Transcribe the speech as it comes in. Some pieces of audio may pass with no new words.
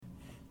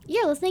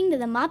You're listening to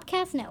the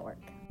Mopcast Network.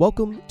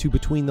 Welcome to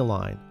Between the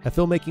Line, a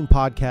filmmaking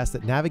podcast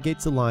that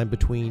navigates the line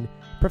between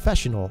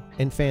professional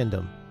and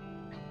fandom,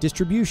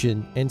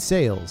 distribution and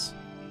sales,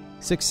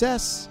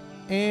 success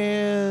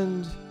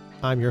and...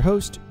 I'm your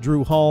host,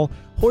 Drew Hall.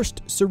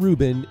 Horst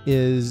Sarubin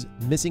is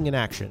missing in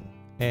action,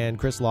 and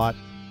Chris Lott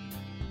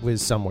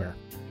was somewhere.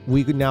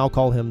 We could now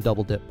call him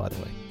Double Dip, by the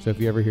way. So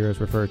if you ever hear us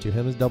refer to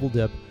him as Double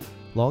Dip,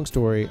 long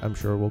story, I'm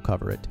sure we'll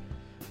cover it.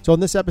 So on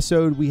this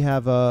episode, we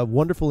have a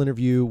wonderful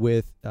interview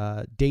with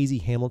Daisy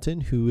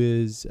Hamilton, who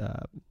is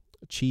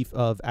Chief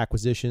of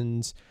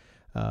Acquisitions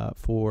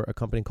for a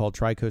company called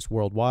Tri-Coast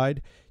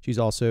Worldwide. She's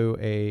also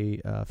a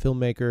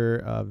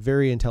filmmaker, a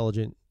very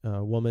intelligent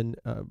woman,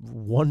 a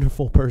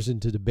wonderful person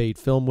to debate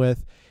film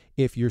with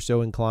if you're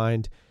so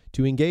inclined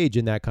to engage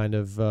in that kind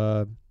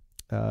of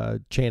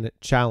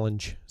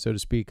challenge, so to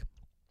speak.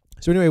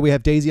 So anyway, we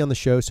have Daisy on the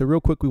show. So real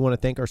quick, we want to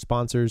thank our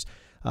sponsors,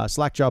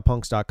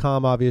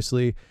 slackjobpunks.com,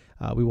 obviously.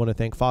 We want to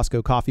thank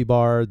Fosco Coffee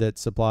Bar that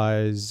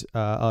supplies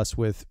us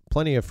with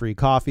plenty of free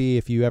coffee.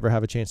 If you ever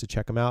have a chance to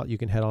check them out, you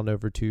can head on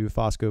over to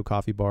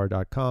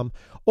foscocoffeebar.com,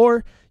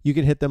 or you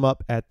can hit them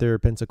up at their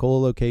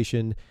Pensacola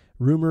location.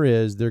 Rumor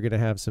is they're going to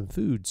have some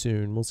food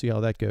soon. We'll see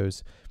how that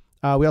goes.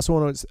 We also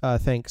want to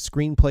thank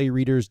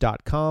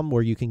screenplayreaders.com,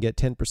 where you can get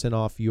 10%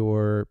 off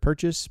your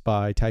purchase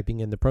by typing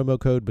in the promo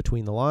code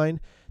Between the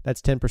Line.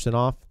 That's 10%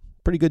 off.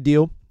 Pretty good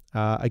deal.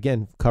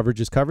 Again, coverage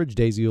is coverage.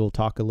 Daisy will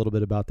talk a little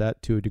bit about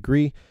that to a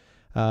degree.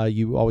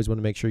 You always want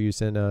to make sure you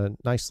send a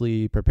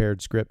nicely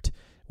prepared script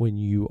when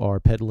you are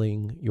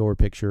peddling your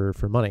picture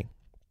for money.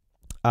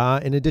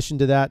 In addition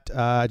to that,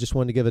 I just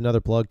wanted to give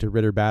another plug to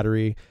Ritter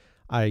Battery.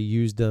 I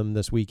used them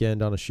this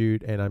weekend on a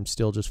shoot, and I'm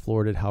still just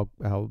floored at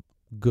how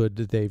good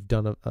that they've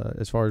done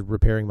as far as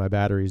repairing my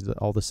batteries.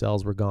 All the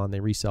cells were gone. They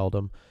reselled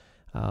them,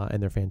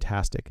 and they're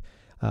fantastic.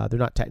 They're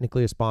not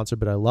technically a sponsor,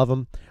 but I love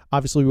them.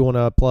 Obviously, we want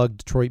to plug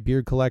Detroit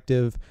Beard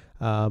Collective,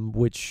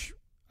 which,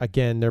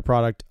 again, their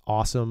product,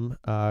 awesome.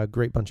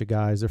 Great bunch of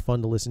guys. They're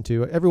fun to listen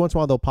to. Every once in a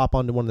while, they'll pop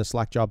onto one of the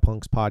Slack Job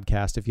Punks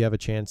podcast. If you have a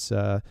chance,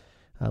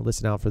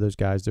 listen out for those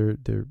guys. They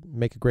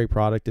make a great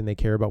product, and they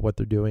care about what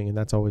they're doing, and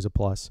that's always a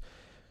plus.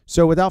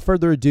 So without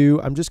further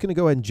ado, I'm just going to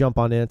go ahead and jump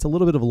on in. It's a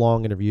little bit of a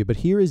long interview, but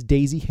here is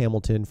Daisy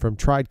Hamilton from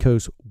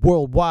Tri-Coast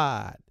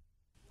Worldwide.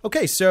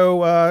 Okay,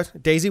 so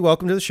Daisy,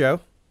 welcome to the show.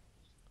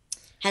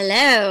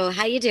 Hello.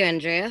 How you doing,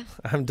 Drew?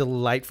 I'm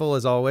delightful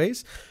as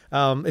always.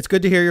 It's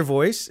good to hear your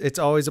voice. It's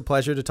always a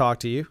pleasure to talk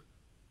to you.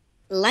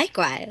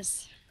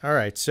 Likewise. All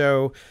right.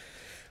 So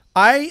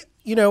I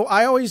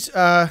always,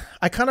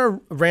 I kind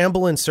of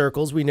ramble in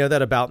circles. We know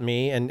that about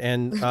me, and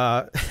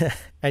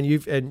and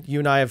you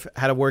and I have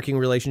had a working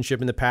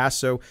relationship in the past.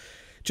 So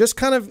just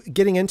kind of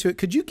getting into it,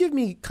 could you give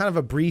me kind of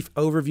a brief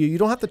overview? You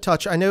don't have to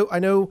touch. I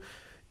know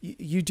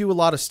you do a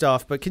lot of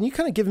stuff, but can you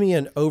kind of give me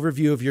an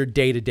overview of your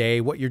day-to-day,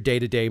 what your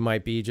day-to-day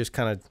might be, just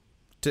kind of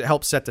to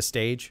help set the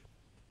stage?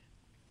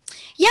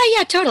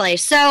 Yeah, totally.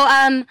 So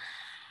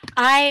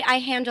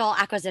I handle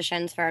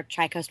acquisitions for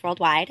Tri-Coast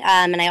Worldwide,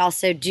 and I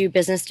also do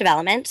business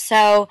development.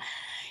 So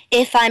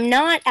if I'm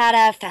not at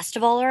a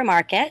festival or a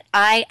market,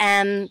 I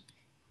am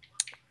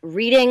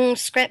reading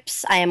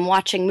scripts, I am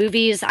watching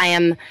movies, I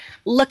am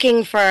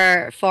looking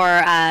for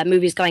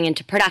movies going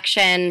into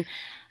production,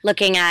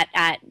 looking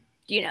at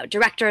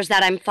directors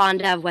that I'm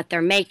fond of, what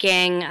they're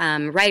making,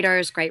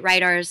 writers, great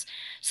writers.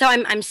 So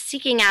I'm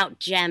seeking out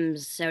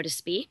gems, so to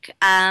speak,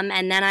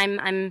 and then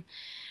I'm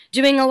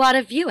doing a lot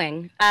of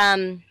viewing.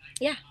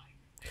 Yeah.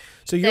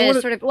 So you're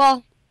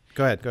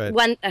Go ahead.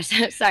 One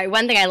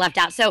thing I left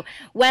out. So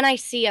when I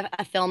see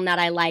a film that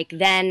I like,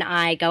 then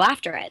I go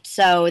after it.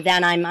 So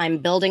then I'm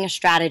building a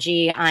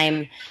strategy.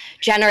 I'm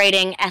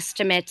generating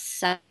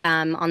estimates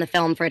on the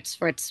film for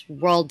its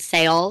world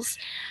sales.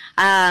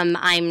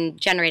 I'm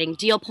generating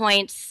deal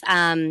points.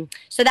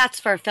 So that's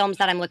for films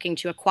that I'm looking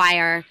to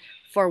acquire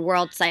for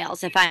world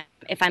sales. If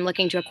I'm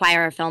looking to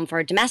acquire a film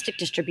for domestic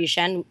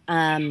distribution,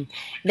 then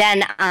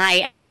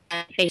I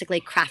am basically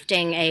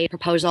crafting a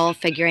proposal,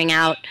 figuring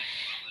out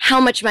how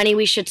much money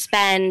we should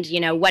spend,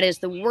 what is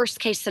the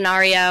worst case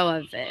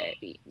scenario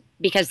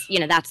because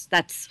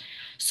that's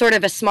sort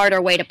of a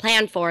smarter way to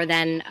plan for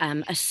than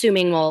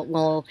assuming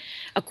we'll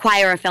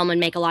acquire a film and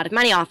make a lot of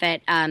money off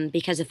it,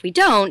 because if we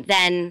don't,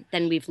 then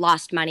we've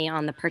lost money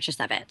on the purchase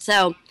of it.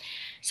 So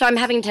I'm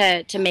having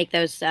to make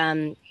those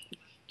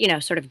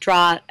sort of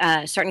draw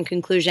certain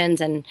conclusions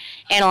and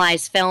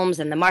analyze films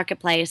and the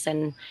marketplace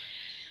and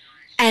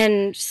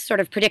sort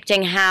of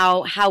predicting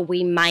how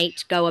we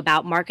might go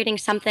about marketing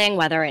something,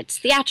 whether it's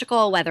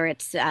theatrical, whether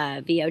it's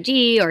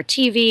VOD or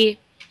TV.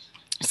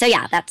 So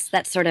yeah,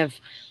 that's sort of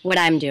what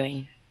I'm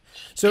doing.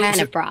 So kind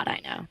of broad,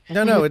 I know.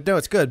 No,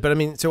 it's good. But I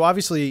mean, so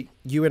obviously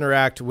you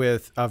interact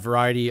with a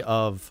variety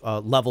of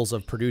levels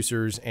of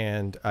producers,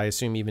 and I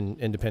assume even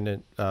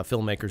independent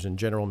filmmakers in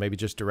general, maybe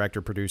just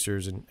director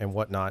producers and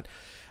whatnot.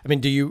 I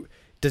mean, do you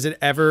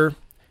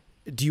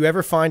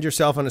ever find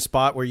yourself in a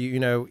spot where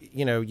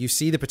you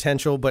see the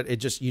potential, but it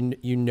just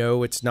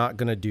it's not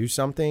going to do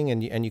something,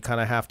 and you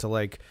kind of have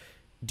to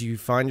do you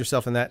find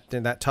yourself in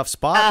that tough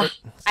spot?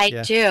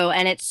 I do,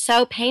 and it's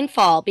so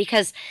painful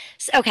because,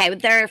 okay,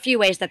 there are a few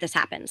ways that this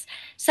happens.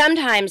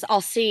 Sometimes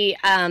I'll see,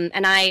 and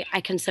I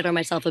consider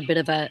myself a bit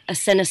of a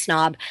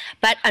cinesnob,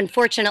 but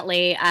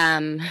unfortunately,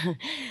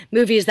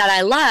 movies that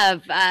I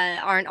love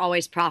aren't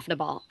always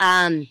profitable.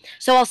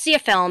 So I'll see a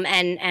film,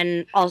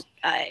 and I'll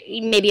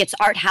maybe it's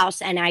art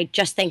house, and I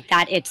just think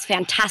that it's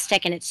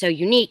fantastic, and it's so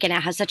unique, and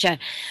it has such a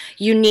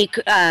unique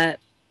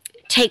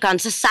take on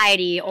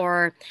society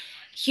or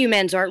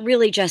humans, or it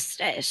really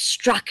just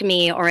struck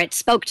me, or it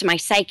spoke to my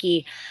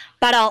psyche.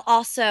 But I'll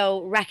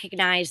also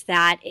recognize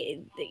that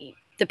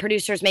the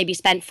producers maybe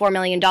spent $4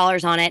 million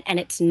on it, and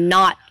it's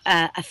not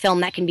a film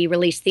that can be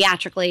released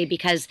theatrically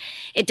because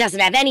it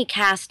doesn't have any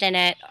cast in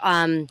it,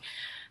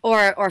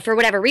 or for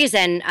whatever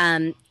reason,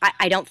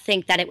 I don't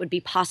think that it would be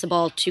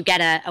possible to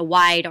get a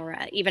wide or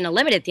even a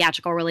limited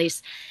theatrical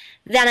release.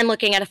 Then I'm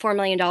looking at a $4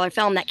 million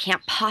film that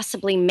can't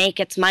possibly make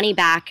its money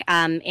back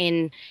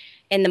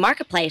in the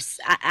marketplace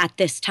at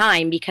this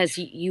time, because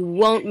you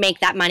won't make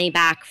that money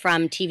back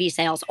from TV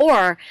sales,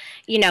 or,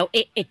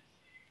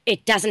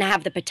 it doesn't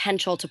have the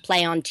potential to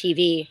play on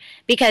TV,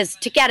 because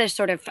to get a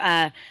sort of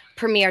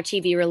premiere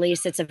TV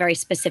release, it's a very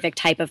specific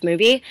type of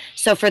movie.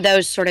 So for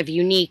those sort of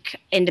unique,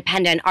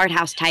 independent art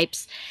house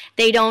types,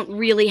 they don't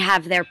really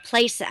have their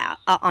place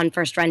on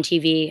first run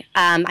TV.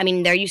 I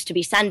mean, there used to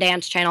be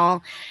Sundance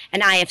Channel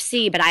and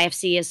IFC, but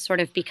IFC has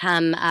sort of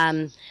become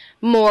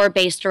more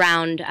based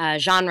around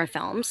genre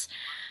films.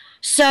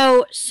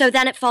 So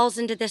then it falls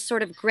into this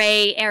sort of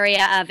gray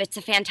area of, it's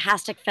a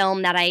fantastic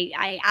film that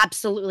I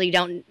absolutely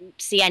don't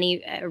see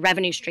any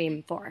revenue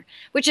stream for,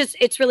 which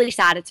it's really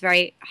sad. It's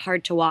very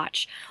hard to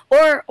watch.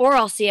 Or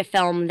I'll see a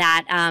film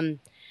that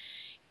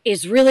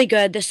is really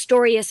good. The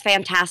story is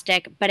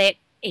fantastic, but it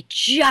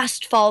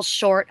just falls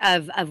short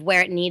of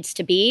where it needs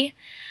to be,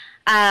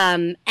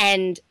 and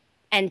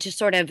to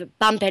sort of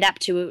bump it up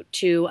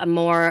to a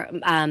more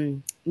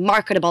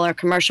marketable or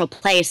commercial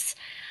place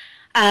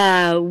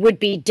would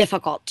be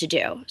difficult to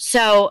do.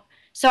 So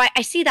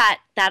I see that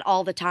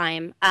all the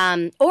time.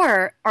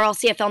 Or I'll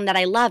see a film that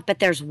I love, but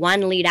there's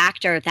one lead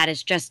actor that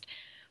is just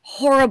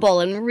horrible,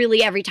 and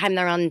really every time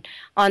they're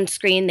on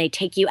screen, they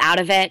take you out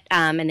of it,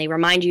 and they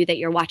remind you that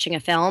you're watching a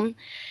film,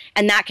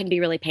 and that can be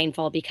really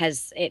painful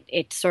because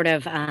it sort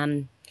of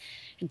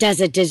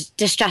does a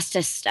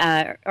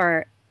disjustice,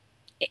 or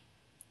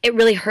it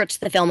really hurts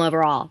the film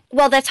overall.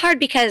 Well, that's hard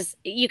because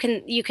you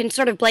can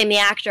sort of blame the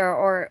actor,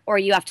 or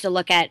you have to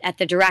look at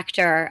the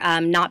director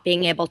not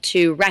being able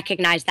to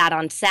recognize that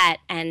on set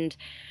and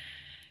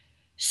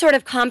sort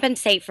of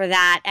compensate for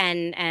that.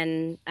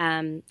 And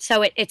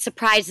so it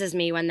surprises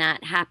me when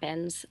that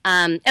happens.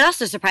 It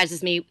also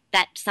surprises me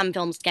that some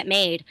films get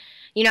made.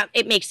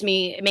 It makes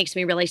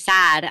me really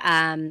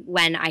sad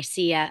when I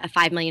see a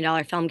 $5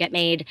 million film get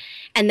made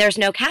and there's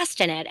no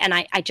cast in it. And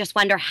I just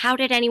wonder, how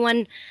did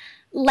anyone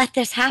let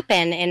this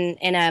happen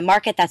in a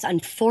market that's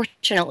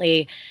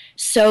unfortunately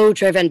so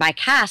driven by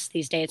cast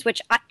these days,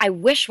 which I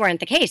wish weren't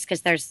the case,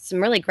 because there's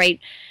some really great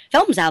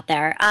films out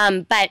there.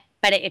 But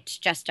it's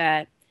just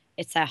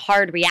it's a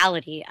hard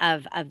reality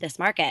of this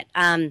market.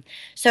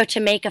 So to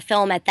make a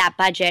film at that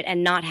budget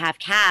and not have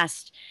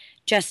cast,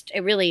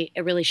 it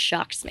really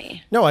shocks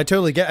me. No, I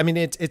totally get. I mean,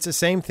 it's the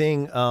same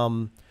thing.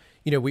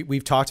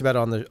 We've talked about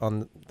on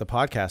the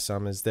podcast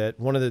some, is that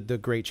one of the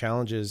great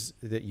challenges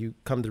that you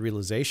come to the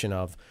realization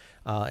of,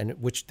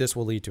 and which this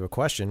will lead to a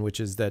question, which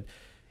is that,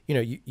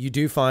 you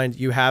do find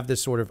you have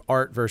this sort of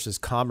art versus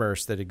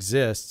commerce that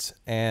exists,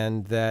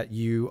 and that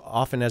you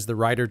often, as the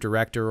writer,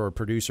 director, or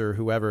producer,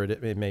 whoever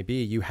it may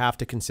be, you have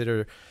to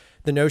consider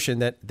the notion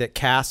that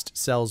cast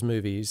sells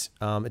movies.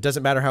 It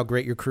doesn't matter how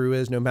great your crew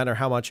is, no matter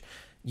how much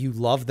you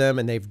love them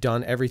and they've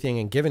done everything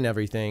and given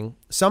everything.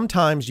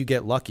 Sometimes you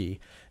get lucky.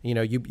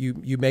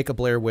 You make a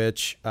Blair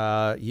Witch,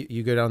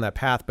 you go down that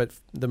path, but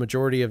the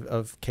majority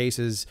of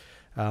cases,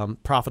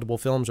 profitable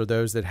films are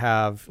those that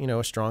have,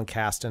 a strong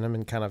cast in them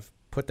and kind of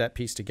put that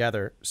piece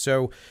together.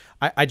 So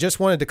I just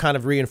wanted to kind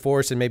of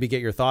reinforce and maybe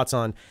get your thoughts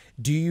on,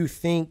 do you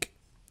think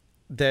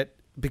that,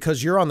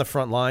 because you're on the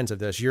front lines of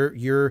this,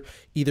 you're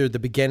either the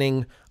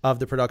beginning of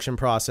the production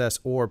process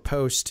or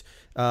post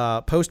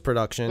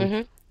production,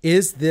 mm-hmm.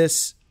 Is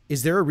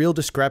there a real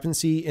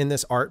discrepancy in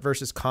this art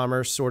versus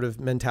commerce sort of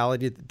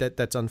mentality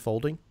that's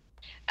unfolding?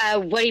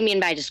 What do you mean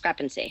by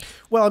discrepancy?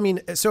 Well, I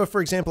mean, so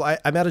for example, I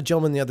met a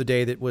gentleman the other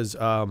day that was,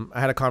 I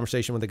had a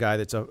conversation with a guy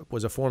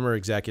was a former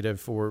executive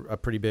for a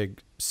pretty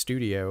big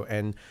studio.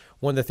 And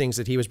one of the things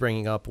that he was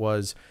bringing up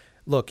was,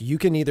 look, we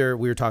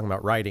were talking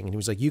about writing, and he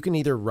was like, you can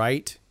either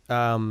write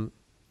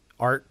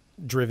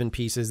art-driven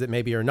pieces that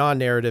maybe are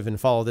non-narrative and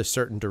follow this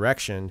certain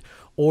direction,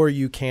 or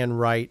you can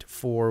write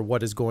for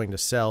what is going to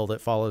sell that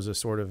follows a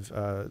sort of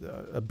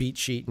a beat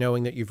sheet,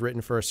 knowing that you've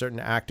written for a certain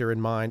actor in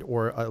mind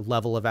or a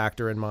level of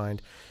actor in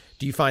mind.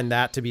 Do you find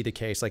that to be the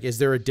case? Like, is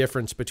there a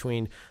difference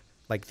between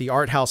like the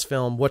art house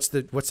film? What's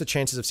the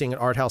chances of seeing an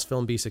art house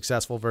film be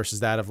successful versus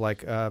that of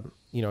like a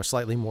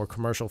slightly more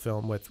commercial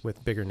film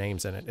with bigger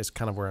names in it? Is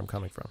kind of where I'm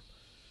coming from.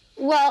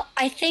 Well,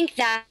 I think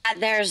that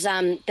there's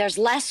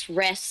less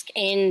risk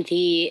in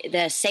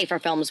the safer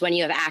films when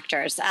you have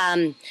actors,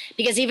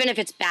 because even if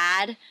it's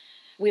bad,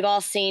 we've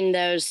all seen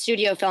those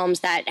studio films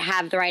that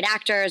have the right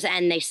actors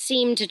and they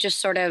seem to just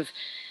sort of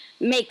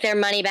make their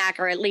money back,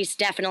 or at least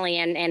definitely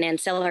in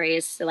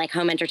ancillaries like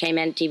home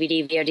entertainment,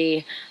 DVD,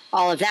 VOD,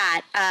 all of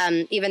that,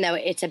 even though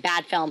it's a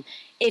bad film.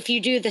 If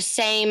you do the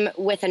same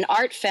with an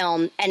art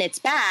film and it's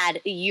bad,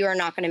 you're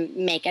not going to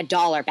make a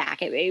dollar back.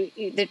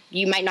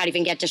 You might not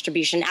even get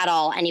distribution at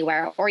all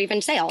anywhere, or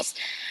even sales.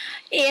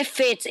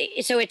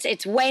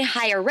 It's way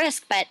higher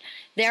risk, but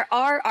there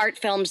are art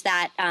films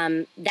that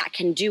that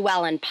can do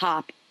well and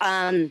pop.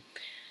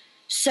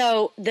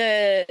 So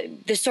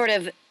the sort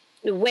of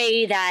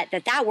way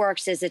that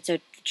works is it's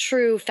a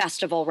true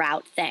festival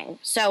route thing.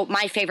 So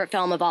my favorite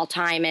film of all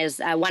time is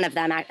one of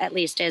them at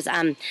least is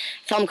a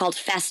film called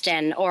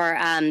Festin, or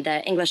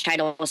the English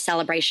title was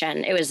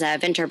Celebration. It was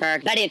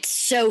Winterberg, but it's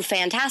so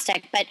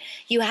fantastic. But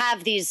you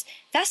have these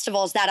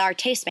festivals that are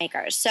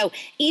tastemakers. So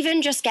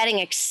even just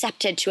getting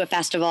accepted to a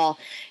festival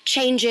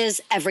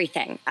changes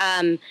everything.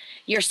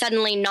 You're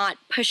suddenly not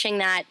pushing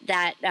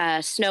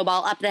that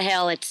snowball up the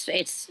hill.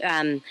 It's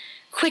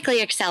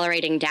quickly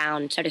accelerating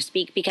down, so to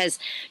speak, because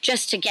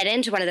just to get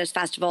into one of those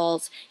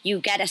festivals, you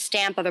get a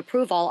stamp of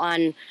approval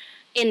on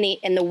in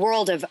the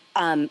world of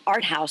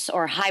art house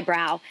or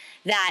highbrow.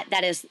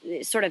 That is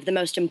sort of the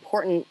most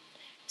important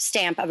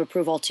stamp of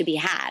approval to be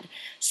had.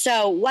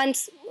 So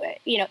once,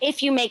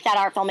 if you make that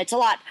art film, it's a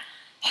lot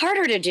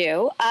harder to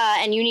do,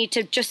 and you need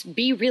to just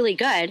be really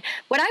good.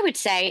 What I would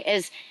say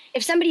is,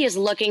 if somebody is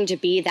looking to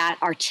be that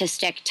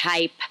artistic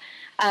type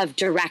of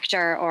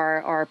director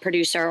or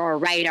producer or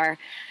writer,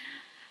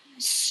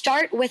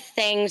 start with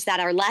things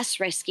that are less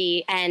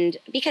risky, and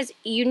because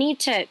you need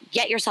to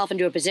get yourself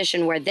into a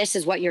position where this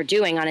is what you're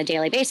doing on a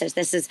daily basis.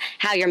 This is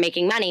how you're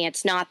making money.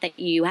 It's not that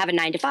you have a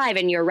 9 to 5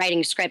 and you're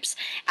writing scripts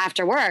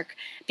after work,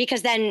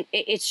 because then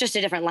it's just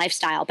a different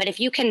lifestyle. But if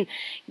you can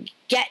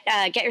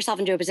get yourself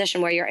into a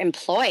position where you're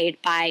employed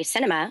by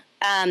cinema,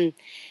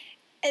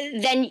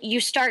 then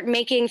you start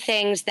making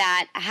things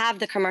that have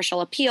the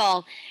commercial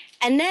appeal,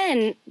 and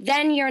then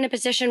you're in a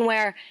position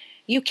where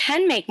you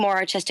can make more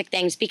artistic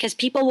things, because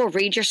people will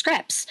read your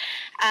scripts,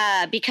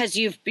 because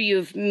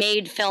you've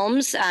made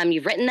films,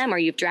 you've written them or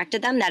you've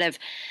directed them that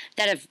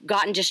have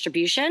gotten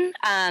distribution.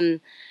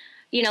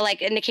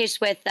 Like in the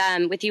case with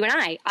you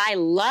and I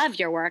love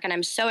your work, and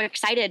I'm so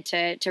excited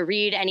to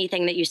read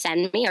anything that you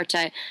send me, or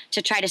to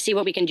try to see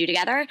what we can do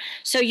together.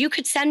 So you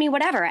could send me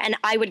whatever, and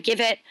I would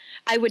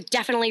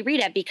definitely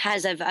read it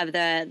because of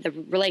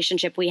the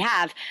relationship we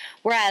have.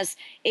 Whereas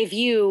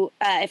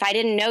if I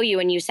didn't know you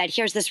and you said,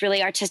 here's this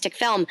really artistic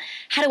film,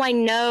 how do I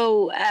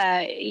know,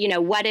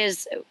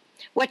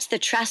 what's the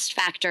trust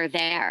factor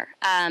there?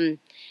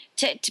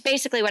 To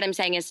basically what I'm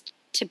saying is,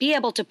 to be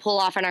able to pull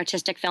off an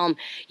artistic film,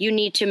 you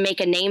need to make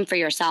a name for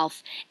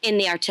yourself in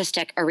the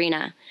artistic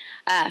arena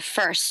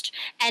first.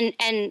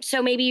 And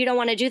so maybe you don't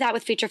want to do that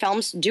with feature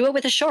films. Do it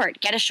with a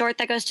short. Get a short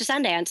that goes to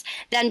Sundance.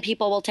 Then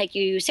people will take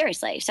you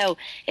seriously. So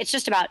it's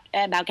just about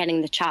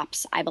getting the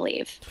chops, I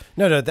believe.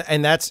 No,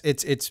 and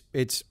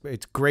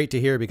it's great to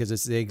hear, because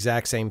it's the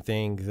exact same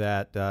thing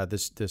that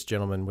this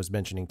gentleman was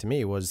mentioning to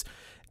me, was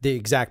the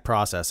exact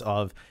process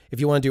of, if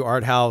you want to do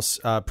art house,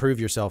 prove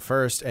yourself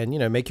first, and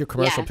make your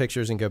commercial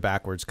pictures and go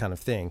backwards, kind of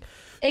thing.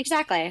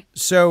 Exactly.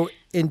 So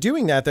in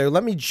doing that, though,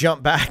 let me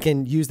jump back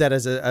and use that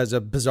as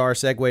a bizarre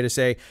segue to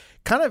say,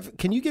 kind of,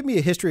 can you give me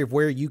a history of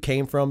where you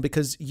came from?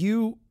 Because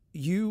you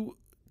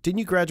didn't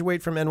you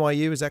graduate from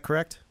NYU? Is that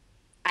correct?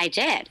 I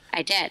did.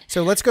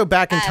 So let's go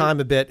back in time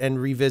a bit and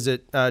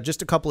revisit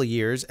just a couple of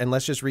years, and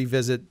let's just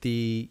revisit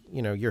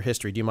your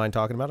history. Do you mind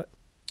talking about it?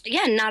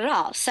 Yeah, not at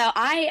all. So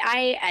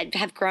I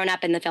have grown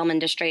up in the film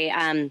industry.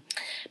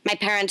 My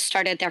parents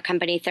started their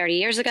company 30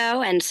 years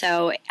ago, and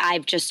so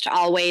I've just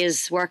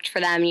always worked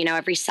for them,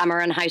 every summer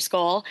in high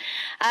school.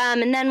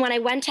 And then when I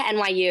went to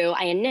NYU,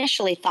 I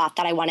initially thought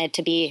that I wanted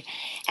to be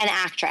an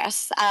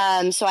actress.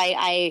 So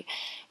I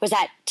was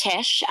at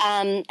Tisch.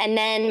 And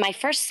then my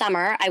first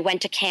summer, I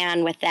went to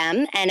Cannes with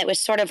them, and it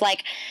was sort of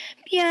like,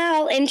 yeah,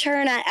 I'll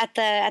intern at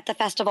the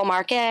festival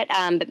market,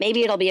 but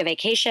maybe it'll be a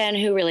vacation.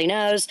 Who really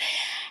knows?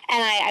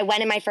 And I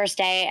went in my first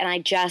day, and I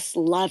just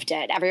loved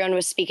it. Everyone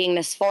was speaking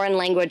this foreign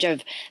language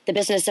of the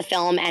business of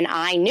film, and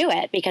I knew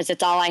it because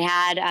it's all I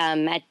had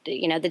at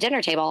the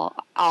dinner table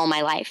all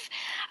my life.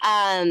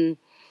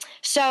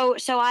 So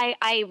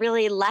I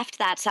really left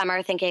that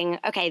summer thinking,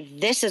 okay,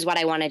 this is what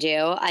I want to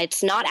do.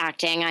 It's not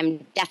acting.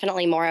 I'm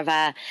definitely more of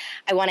I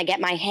want to get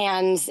my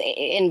hands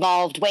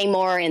involved way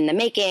more in the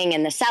making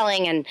and the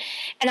selling. And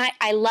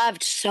I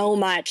loved so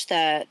much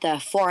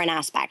the foreign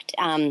aspect.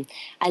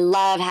 I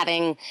love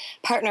having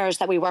partners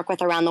that we work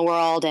with around the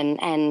world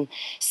and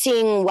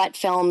seeing what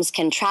films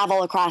can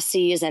travel across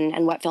seas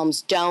and what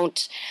films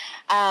don't.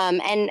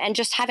 And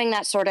just having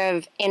that sort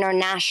of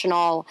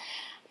international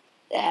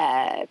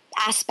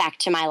aspect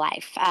to my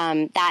life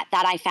that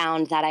I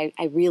found that I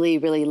really,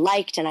 really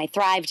liked and I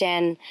thrived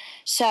in.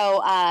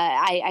 So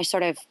I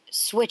sort of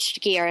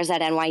switched gears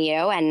at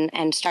NYU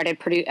and started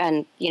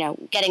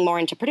getting more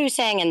into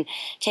producing and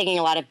taking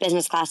a lot of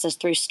business classes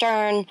through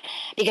Stern,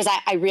 because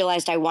I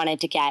realized I wanted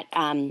to get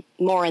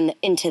more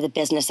into the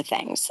business of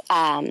things.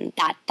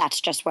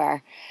 That's just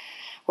where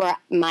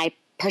my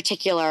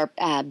particular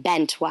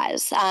bent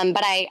was.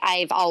 But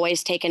I've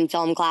always taken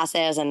film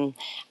classes, and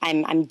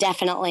I'm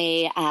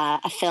definitely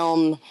a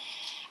film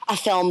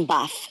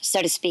buff,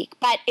 so to speak.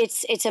 But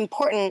it's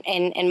important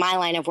in my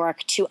line of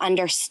work to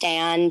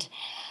understand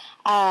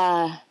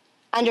the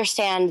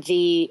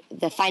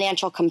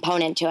financial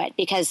component to it,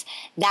 because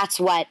that's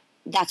what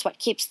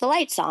keeps the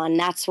lights on.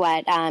 That's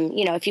what,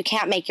 if you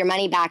can't make your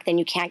money back, then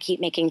you can't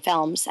keep making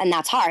films, and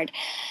that's hard.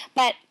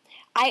 But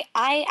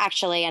I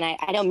actually, and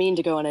I don't mean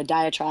to go on a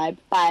diatribe,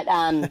 but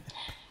I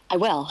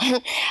will.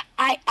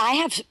 I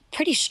have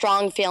pretty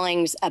strong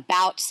feelings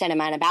about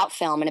cinema and about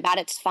film and about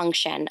its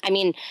function. I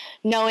mean,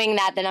 knowing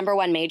that the number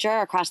one major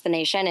across the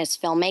nation is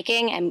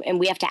filmmaking, and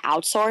we have to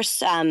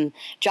outsource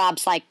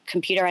jobs like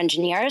computer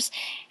engineers,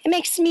 it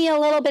makes me a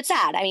little bit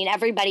sad. I mean,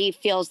 everybody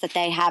feels that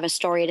they have a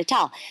story to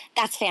tell.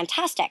 That's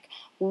fantastic.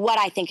 What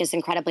I think is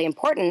incredibly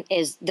important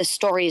is the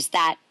stories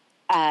that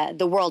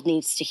the world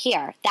needs to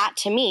hear. That,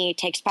 to me,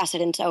 takes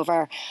precedence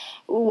over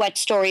what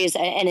stories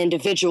an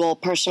individual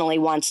personally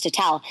wants to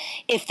tell.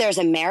 If there's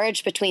a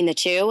marriage between the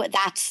two,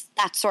 that's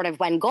sort of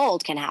when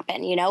gold can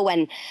happen.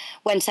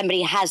 When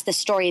somebody has the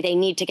story they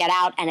need to get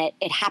out, and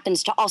it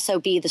happens to also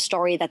be the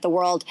story that the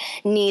world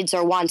needs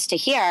or wants to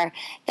hear,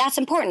 that's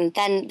important.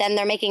 Then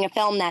they're making a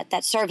film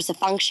that serves a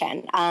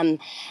function. I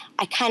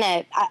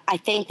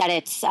think that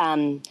it's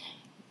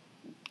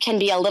can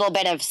be a little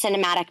bit of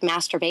cinematic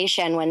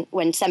masturbation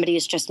when somebody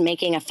is just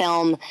making a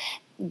film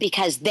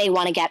because they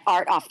want to get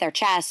art off their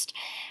chest.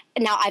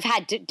 Now, I've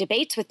had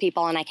debates with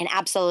people, and I can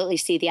absolutely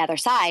see the other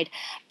side,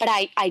 but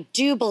I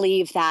do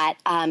believe that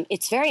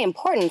it's very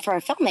important for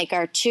a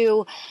filmmaker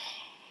to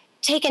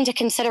take into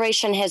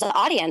consideration his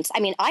audience. I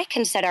mean, I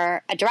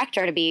consider a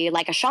director to be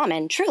like a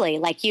shaman, truly.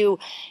 Like you're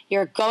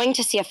going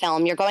to see a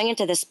film, you're going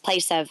into this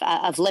place of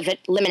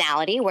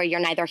liminality where you're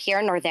neither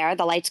here nor there,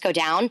 the lights go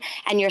down,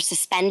 and you're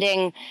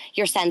suspending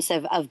your sense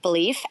of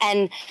belief.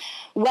 And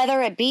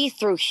whether it be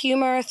through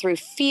humor, through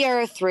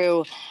fear,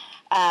 through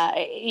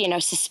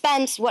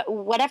suspense,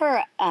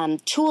 whatever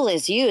tool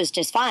is used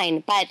is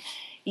fine, but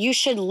you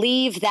should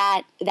leave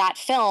that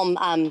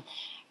film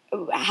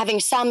having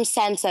some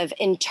sense of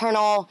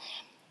internal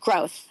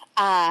growth.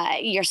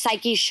 Your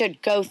psyche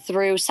should go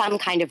through some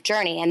kind of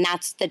journey, and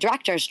that's the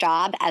director's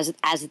job as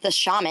the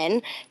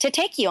shaman to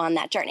take you on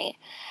that journey.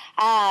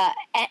 And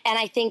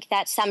I think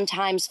that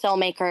sometimes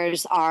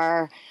filmmakers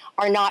are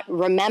not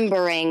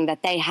remembering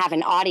that they have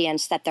an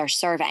audience that they're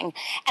serving.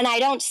 And I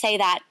don't say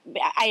that,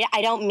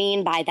 I don't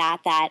mean by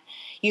that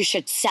you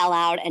should sell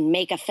out and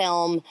make a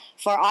film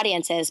for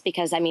audiences,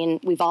 because, I mean,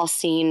 we've all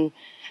seen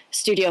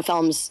studio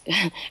films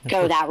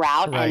go that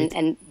route, right.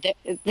 and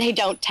they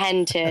don't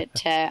tend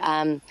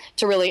to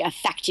really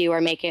affect you or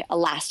make a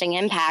lasting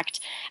impact.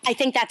 I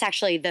think that's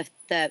actually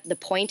the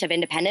point of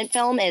independent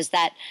film, is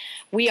that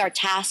we are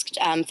tasked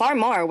far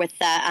more with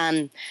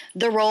the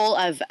role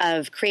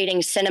of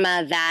creating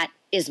cinema that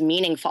is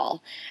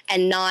meaningful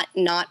and not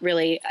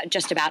really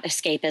just about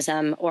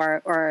escapism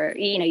or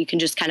you can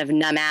just kind of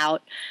numb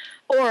out.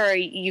 Or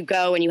you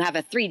go and you have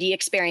a 3D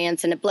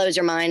experience and it blows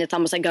your mind. It's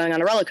almost like going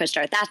on a roller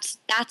coaster. That's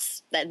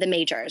the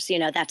majors.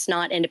 That's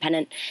not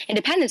independent.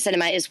 Independent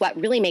cinema is what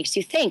really makes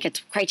you think.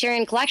 It's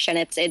Criterion Collection.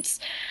 It's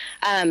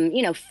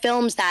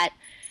films that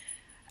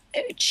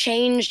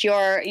change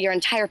your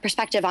entire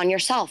perspective on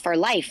yourself or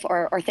life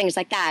or things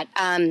like that.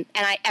 And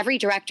every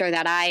director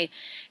that I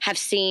have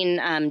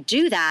seen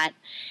do that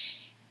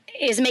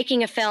is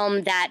making a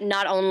film that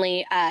not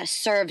only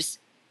serves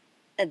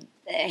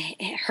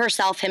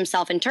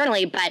himself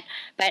internally, but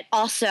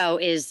also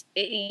is,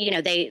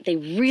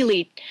 they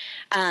really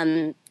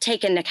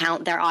take into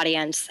account their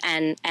audience,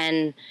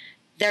 and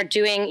they're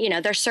doing,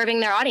 they're serving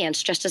their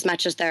audience just as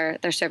much as they're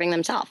serving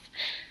themselves.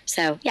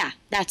 So yeah,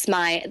 that's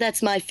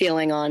my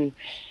feeling on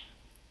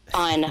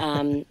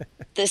the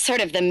sort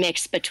of the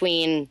mix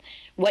between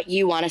what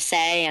you want to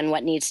say and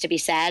what needs to be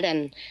said,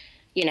 and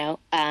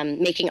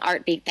making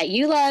art that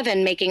you love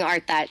and making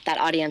art that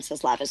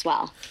audiences love as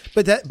well.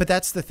 But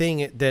that's the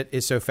thing that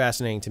is so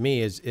fascinating to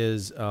me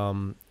is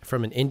from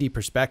an indie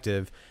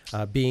perspective,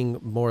 being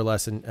more or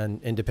less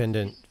an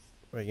independent,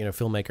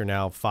 filmmaker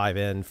now,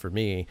 5N for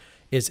me,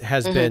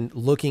 has been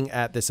looking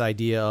at this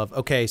idea of,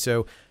 okay,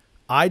 so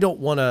I don't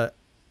want to.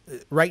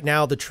 Right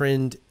now, the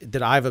trend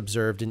that I've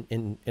observed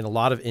in a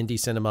lot of indie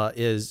cinema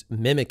is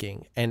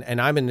mimicking,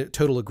 and I'm in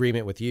total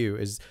agreement with you.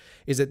 Is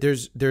that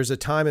there's a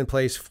time and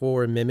place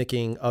for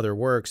mimicking other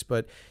works,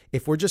 but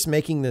if we're just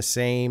making the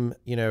same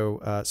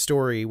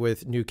story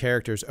with new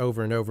characters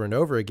over and over and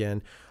over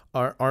again,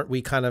 aren't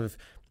we kind of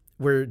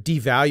we're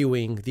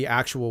devaluing the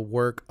actual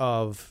work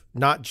of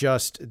not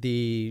just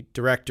the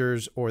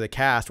directors or the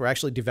cast. We're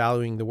actually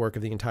devaluing the work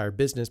of the entire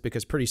business,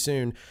 because pretty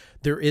soon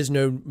there is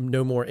no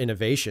more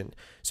innovation.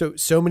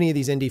 So many of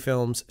these indie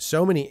films,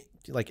 so many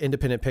like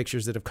independent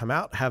pictures that have come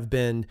out have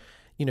been,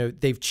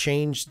 they've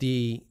changed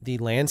the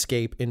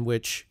landscape in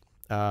which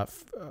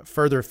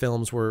further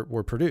films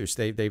were produced.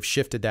 They've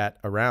shifted that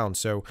around.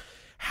 So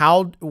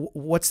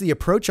what's the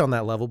approach on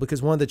that level?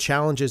 Because one of the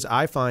challenges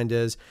I find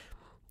is,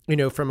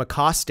 from a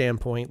cost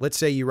standpoint, let's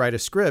say you write a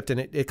script, and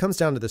it comes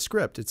down to the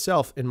script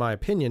itself, in my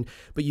opinion,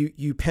 but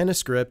you pen a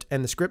script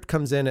and the script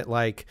comes in at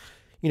like,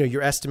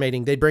 you're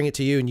estimating, they bring it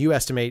to you and you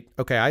estimate,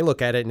 okay, I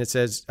look at it and it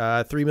says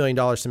 $3 million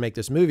to make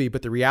this movie.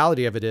 But the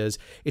reality of it is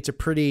it's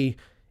going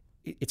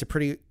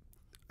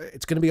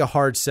to be a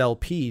hard sell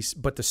piece,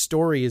 but the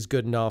story is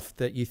good enough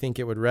that you think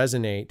it would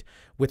resonate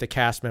with a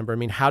cast member. I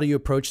mean, how do you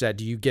approach that?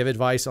 Do you give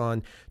advice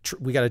on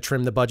we got to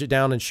trim the budget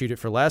down and shoot it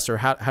for less? Or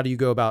how do you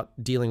go about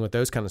dealing with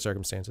those kind of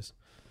circumstances?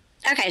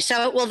 Okay.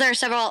 So, well, there are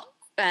several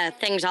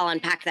things I'll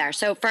unpack there.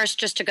 So first,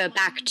 just to go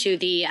back to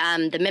the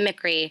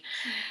mimicry,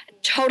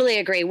 totally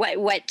agree.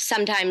 What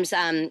sometimes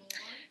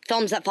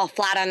films that fall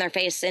flat on their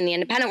face in the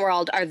independent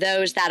world are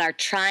those that are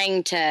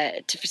trying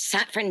to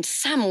in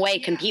some way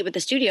compete with the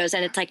studios.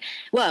 And it's like,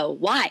 whoa,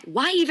 why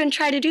even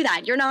try to do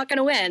that? You're not going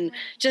to win.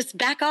 Just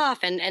back off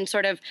and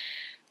sort of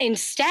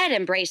instead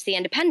embrace the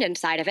independent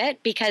side of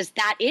it, because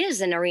that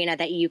is an arena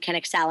that you can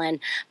excel in.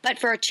 But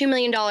for a $2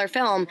 million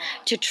film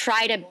to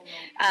try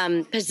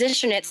to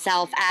position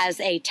itself as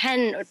a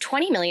 $10 or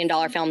 $20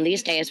 million film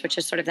these days, which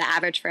is sort of the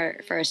average for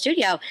a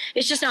studio,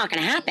 it's just not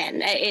going to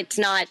happen. It's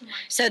not.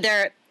 So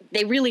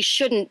they really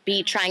shouldn't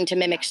be trying to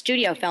mimic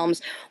studio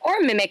films or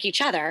mimic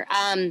each other.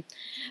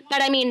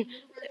 But I mean,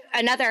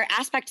 another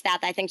aspect to that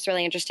I think is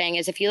really interesting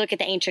is if you look at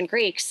the ancient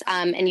Greeks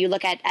and you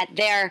look at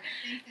their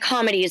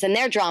comedies and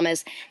their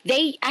dramas,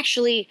 they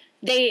actually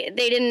they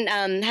didn't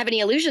have any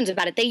illusions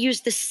about it. They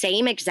used the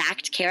same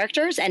exact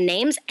characters and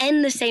names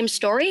and the same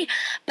story,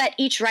 but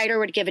each writer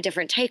would give a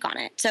different take on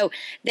it. So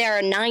there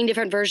are 9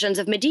 different versions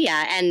of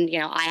Medea, and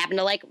I happen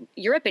to like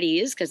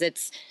Euripides because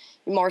it's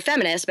more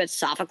feminist, but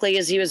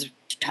Sophocles, he was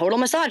total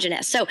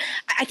misogynist. So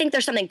I think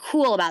there's something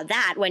cool about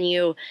that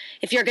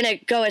if you're going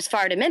to go as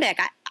far to mimic,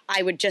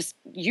 I would just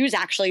use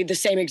actually the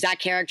same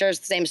exact characters,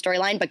 the same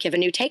storyline, but give a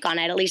new take on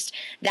it. At least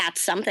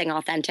that's something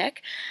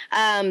authentic.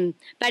 But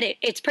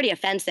it's pretty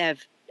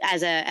offensive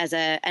as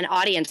an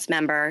audience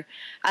member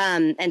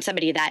and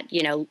somebody that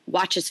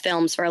watches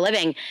films for a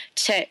living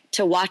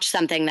to watch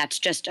something that's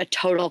just a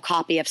total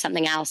copy of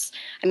something else.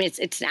 I mean,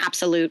 it's an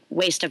absolute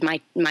waste of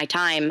my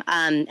time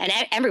and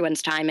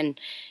everyone's time. And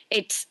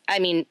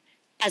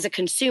as a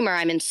consumer,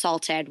 I'm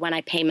insulted when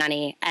I pay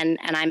money and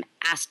I'm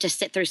asked to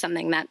sit through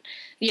something that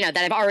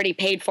I've already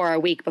paid for a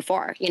week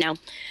before, and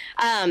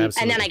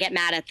then I get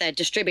mad at the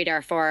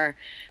distributor for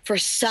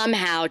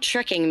somehow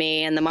tricking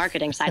me in the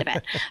marketing side of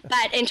it.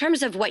 But in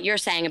terms of what you're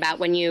saying about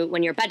when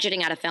you're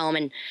budgeting out a film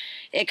and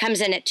it comes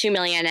in at $2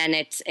 million and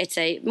it's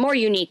a more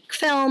unique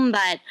film,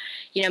 but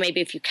maybe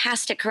if you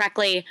cast it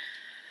correctly,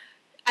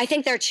 I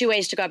think there are 2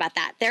 ways to go about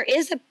that. There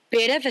is a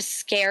bit of a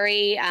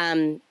scary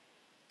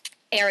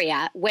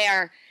area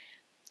where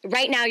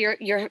right now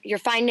you're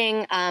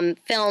finding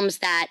films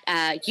that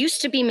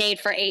used to be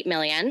made for $8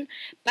 million,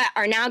 but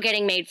are now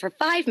getting made for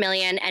 $5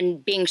 million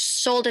and being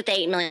sold at the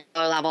 $8 million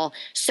level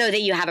so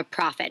that you have a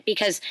profit.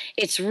 Because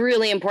it's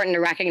really important to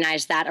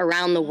recognize that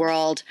around the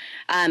world,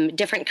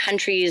 different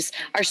countries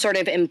are sort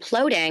of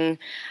imploding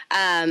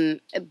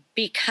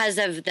because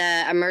of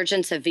the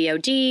emergence of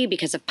VOD,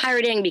 because of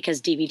pirating,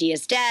 because DVD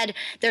is dead.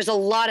 There's a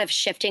lot of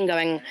shifting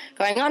going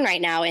on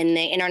right now in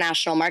the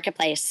international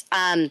marketplace.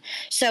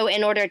 So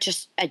in order to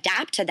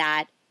adapt to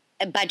that,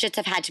 budgets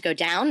have had to go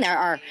down. There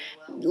are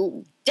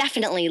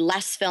definitely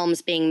less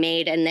films being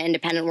made in the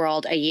independent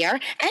world a year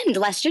and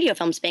less studio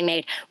films being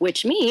made,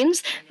 which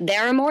means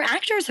there are more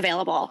actors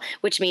available,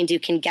 which means you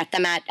can get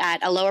them at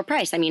a lower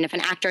price. I mean, if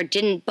an actor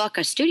didn't book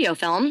a studio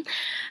film,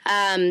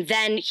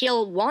 then he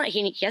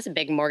has a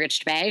big mortgage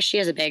to pay. She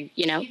has a big,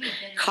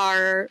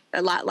 car,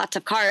 lots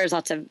of cars,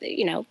 lots of,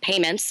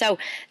 payments. So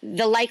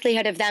the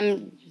likelihood of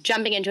them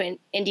jumping into an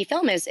indie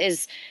film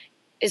is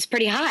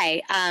pretty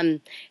high.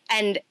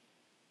 And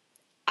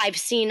I've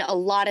seen a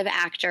lot of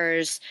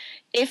actors,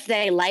 if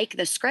they like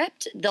the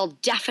script, they'll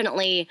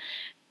definitely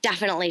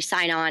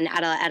sign on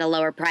at a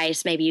lower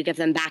price. Maybe you give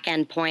them back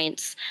end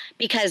points,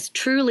 because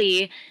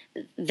truly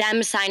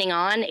them signing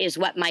on is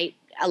what might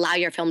allow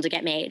your film to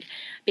get made.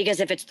 Because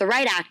if it's the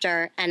right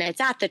actor and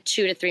it's at the $2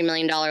 to $3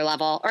 million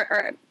level,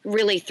 or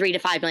really $3 to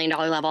 $5 million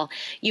level,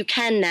 you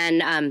can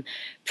then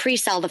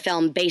pre-sell the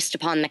film based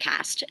upon the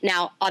cast.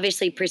 Now,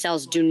 obviously,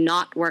 pre-sales do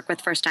not work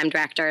with first-time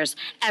directors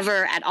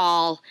ever at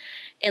all,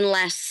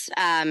 unless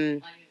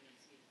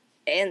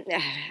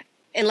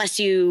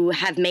you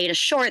have made a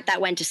short that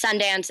went to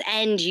Sundance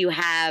and you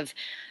have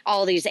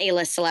all these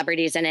A-list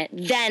celebrities in it.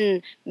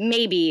 Then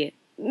maybe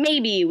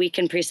maybe we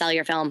can pre-sell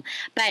your film,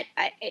 but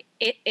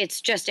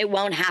it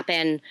won't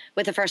happen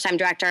with a first-time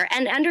director.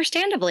 And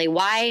understandably,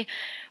 why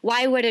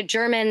would a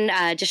German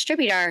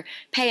distributor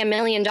pay $1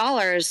 million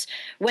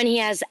when he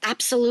has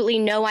absolutely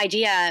no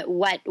idea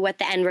what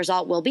the end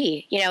result will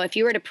be? You know, if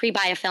you were to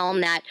pre-buy a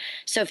film that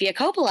Sofia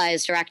Coppola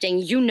is directing,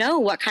 you know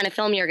what kind of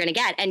film you're going to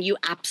get, and you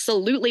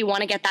absolutely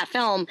want to get that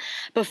film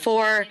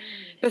before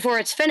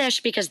it's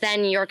finished, because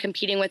then you're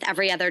competing with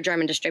every other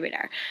German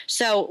distributor.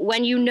 So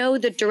when you know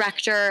the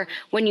director,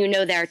 when you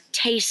know their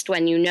taste,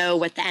 when you know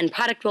what the end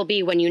product will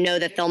be, when you know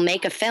that they'll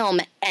make a film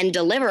and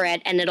deliver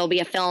it, and it'll be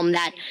a film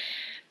that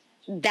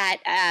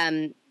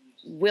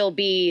will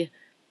be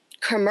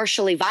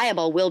commercially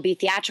viable, will be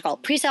theatrical.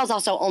 Pre-sales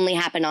also only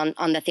happen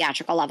on the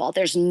theatrical level.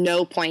 There's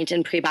no point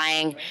in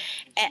pre-buying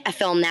a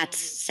film that's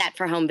set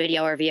for home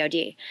video or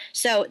VOD.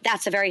 So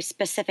that's a very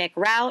specific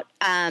route,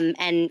 and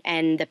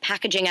the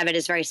packaging of it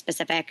is very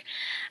specific.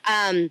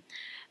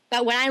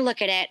 But when I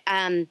look at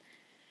it,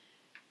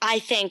 I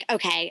think,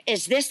 okay,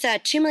 is this a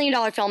 $2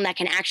 million film that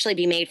can actually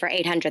be made for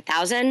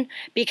 $800,000?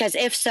 Because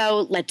if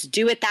so, let's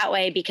do it that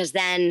way, because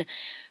then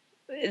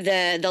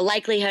the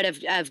likelihood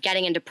of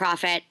getting into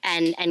profit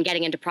and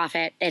getting into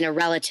profit in a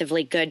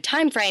relatively good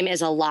time frame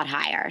is a lot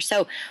higher.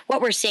 So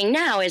what we're seeing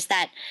now is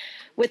that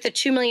with the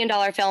 $2 million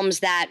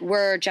films that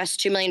were just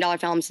 $2 million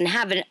films and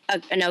have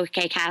an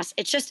okay cast,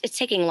 it's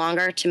taking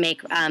longer to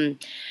make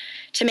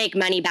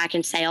money back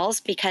in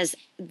sales, because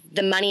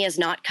the money is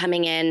not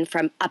coming in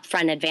from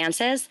upfront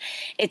advances.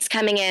 It's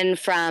coming in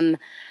from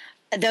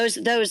those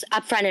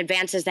upfront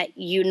advances that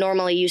you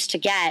normally used to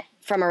get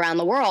from around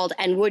the world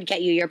and would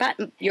get you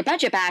your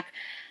budget back.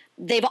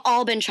 They've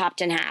all been chopped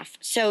in half.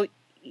 So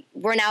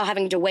we're now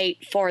having to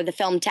wait for the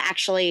film to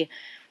actually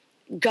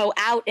go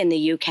out in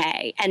the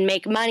UK and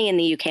make money in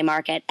the UK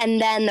market, and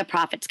then the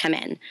profits come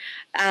in,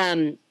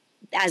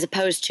 as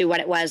opposed to what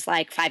it was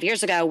like 5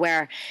 years ago,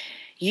 where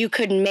you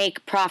could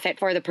make profit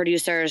for the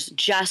producers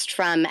just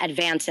from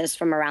advances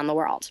from around the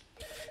world.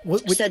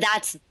 So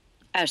that's...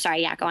 Oh,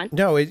 sorry. Yeah, go on.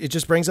 No, it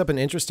just brings up an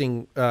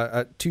interesting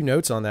two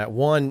notes on that.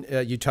 One,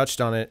 you touched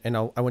on it, and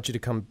I want you to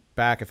come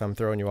back. If I'm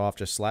throwing you off,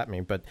 just slap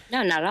me. But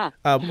no, not at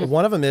all.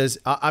 One of them is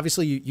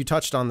obviously you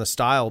touched on the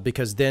style,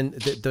 because then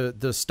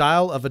the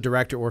style of a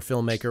director or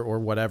filmmaker or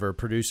whatever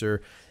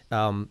producer,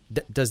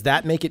 does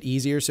that make it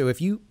easier? So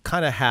if you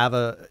kind of have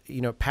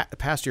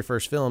past your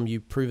first film,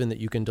 you've proven that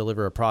you can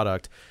deliver a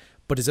product.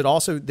 But is it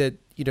also that,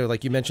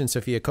 like you mentioned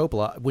Sofia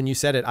Coppola, when you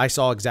said it, I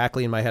saw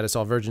exactly in my head, I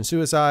saw Virgin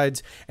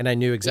Suicides, and I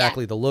knew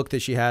exactly the look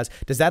that she has.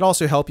 Does that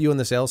also help you on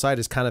the sales side,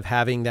 is kind of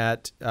having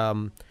that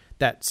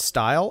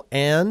style?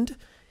 And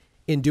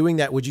in doing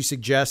that, would you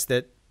suggest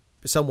that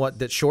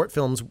short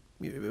films,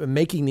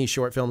 making these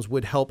short films,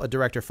 would help a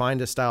director find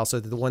a style, so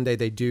that the one day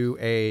they do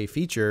a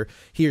feature,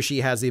 he or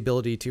she has the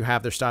ability to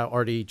have their style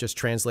already just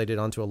translated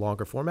onto a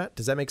longer format?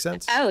 Does that make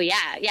sense? Oh,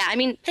 yeah. Yeah. I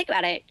mean, think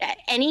about it.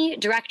 Any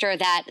director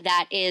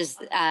that is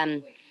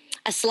a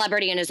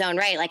celebrity in his own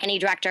right, like any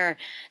director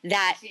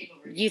that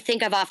you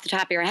think of off the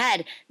top of your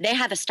head, they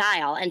have a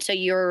style. And so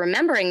you're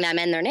remembering them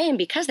and their name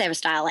because they have a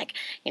style, like,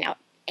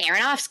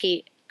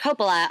 Aronofsky,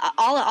 Coppola,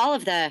 a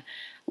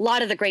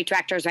lot of the great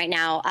directors right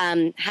now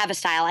have a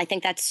style. I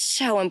think that's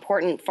so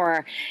important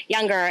for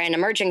younger and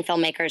emerging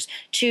filmmakers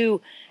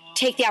to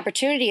take the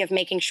opportunity of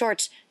making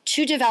shorts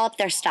to develop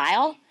their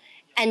style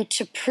and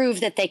to prove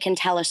that they can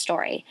tell a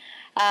story.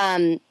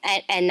 And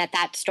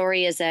that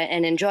story is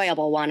an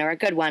enjoyable one, or a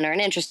good one, or an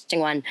interesting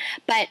one.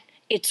 But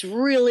it's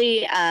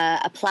really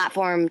a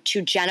platform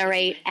to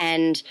generate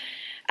and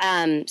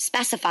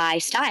specify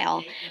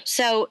style.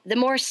 So the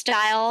more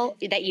style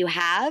that you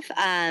have,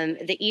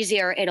 the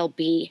easier it'll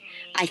be,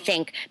 I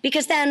think.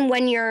 Because then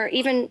when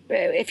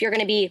if you're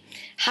going to be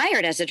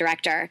hired as a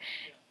director,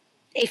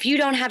 if you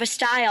don't have a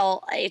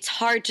style, it's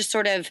hard to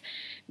sort of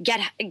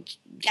get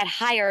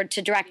hired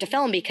to direct a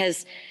film,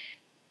 because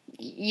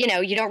you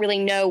don't really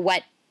know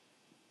what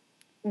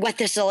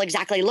this will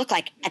exactly look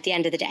like at the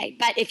end of the day.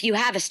 But if you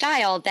have a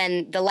style,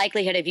 then the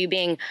likelihood of you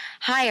being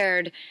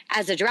hired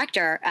as a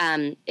director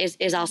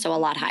is also a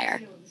lot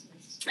higher.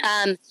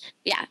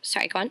 Yeah,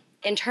 sorry, go on.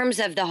 In terms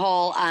of the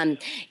whole,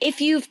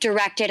 if you've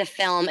directed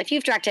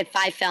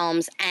 5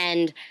 films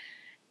and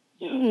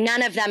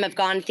none of them have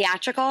gone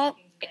theatrical,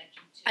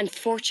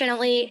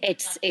 unfortunately,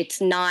 it's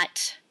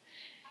not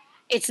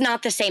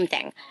the same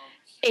thing.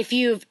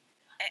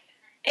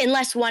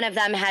 Unless one of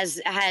them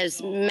has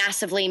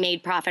massively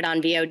made profit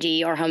on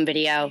VOD or home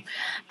video.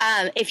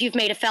 If you've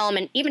made a film,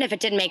 and even if it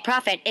didn't make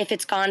profit, if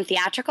it's gone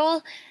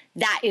theatrical,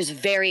 that is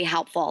very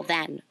helpful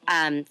then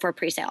for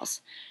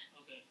pre-sales.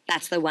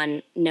 That's the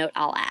one note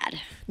I'll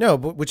add. No,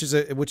 but which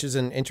is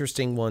an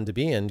interesting one to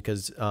be in,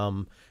 because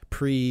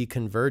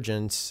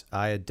pre-Convergence,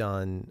 I had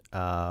done.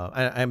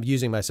 I'm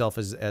using myself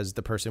as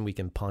the person we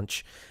can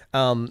punch.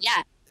 I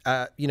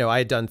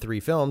had done 3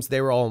 films. They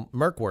were all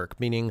Merc work,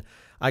 meaning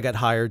I got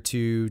hired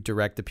to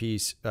direct the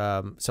piece,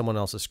 someone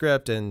else's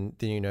script, and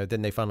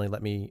then they finally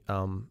let me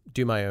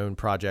do my own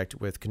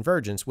project with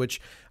Convergence, which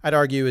I'd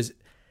argue is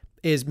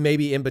is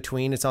maybe in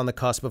between. It's on the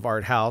cusp of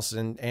art house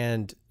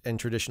and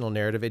traditional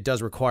narrative. It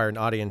does require an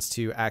audience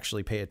to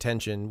actually pay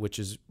attention, which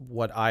is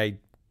what I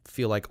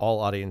feel like all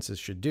audiences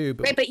should do.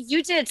 Right, but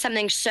you did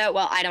something so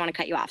well. I don't want to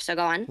cut you off, so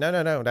go on.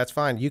 No, that's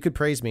fine. You could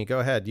praise me. Go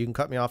ahead. You can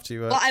cut me off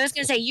too. Well, I was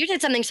going to say you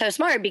did something so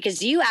smart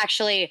because you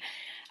actually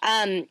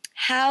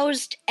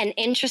housed an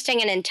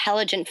interesting and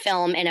intelligent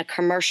film in a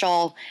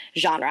commercial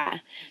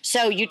genre.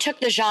 So you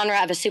took the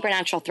genre of a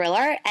supernatural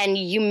thriller and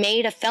you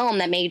made a film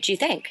that made you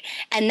think.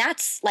 And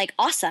that's like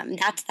awesome.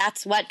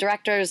 That's what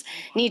directors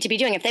need to be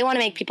doing. If they want to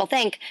make people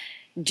think,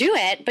 do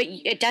it, but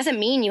it doesn't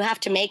mean you have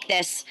to make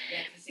this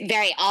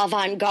very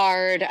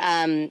avant-garde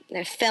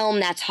film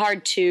that's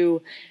hard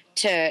to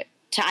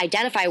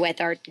identify with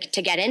or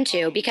to get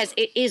into, because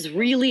it is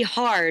really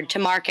hard to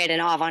market an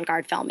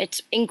avant-garde film.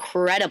 It's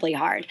incredibly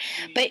hard.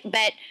 But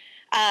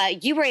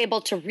you were able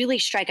to really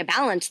strike a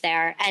balance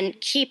there and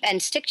keep and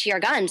stick to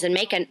your guns and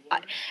make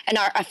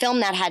a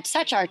film that had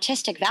such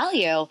artistic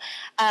value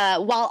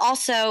while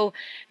also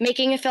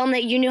making a film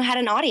that you knew had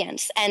an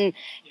audience. And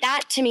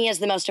that, to me, is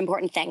the most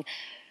important thing.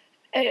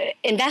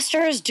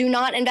 Investors do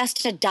not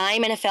invest a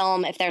dime in a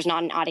film if there's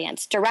not an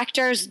audience.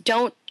 Directors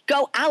don't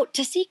go out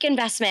to seek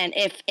investment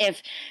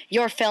if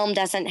your film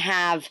doesn't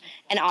have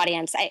an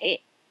audience. I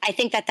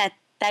think that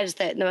is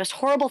the most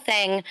horrible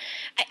thing.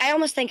 I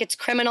almost think it's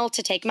criminal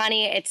to take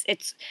money.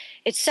 It's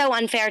so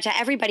unfair to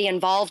everybody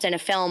involved in a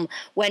film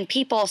when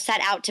people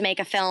set out to make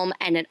a film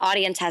and an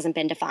audience hasn't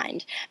been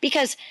defined.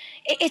 Because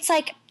it's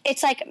like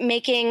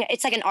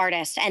an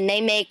artist and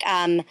they make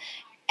an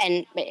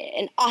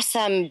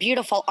awesome,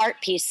 beautiful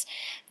art piece.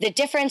 The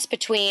difference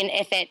between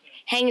if it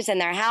hangs in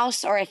their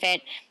house or if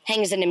it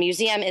hangs in a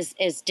museum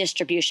is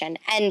distribution.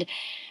 And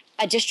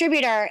a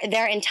distributor,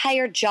 their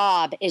entire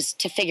job is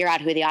to figure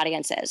out who the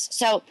audience is.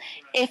 So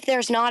if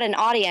there's not an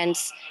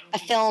audience, a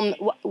film,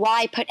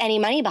 why put any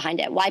money behind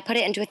it? Why put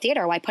it into a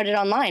theater? Why put it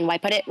online? Why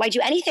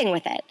do anything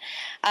with it?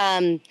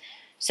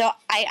 So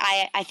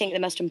I think the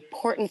most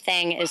important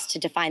thing is to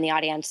define the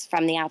audience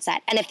from the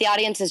outset. And if the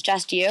audience is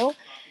just you,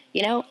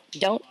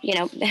 don't,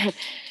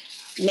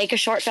 make a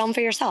short film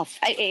for yourself.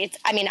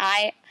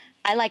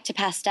 I like to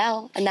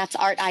pastel, and that's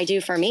art I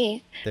do for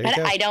me. But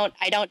I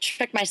don't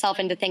trick myself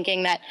into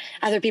thinking that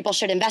other people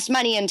should invest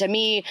money into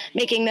me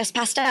making this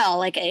pastel.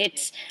 Like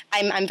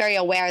I'm very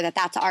aware that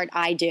that's art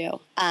I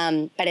do.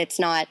 But it's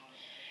not,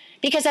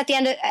 because at the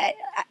end of,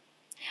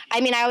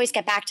 I always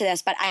get back to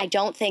this, but I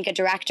don't think a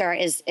director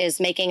is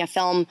making a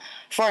film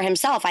for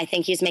himself. I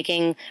think he's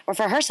making, or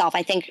for herself,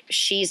 I think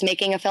she's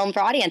making a film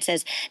for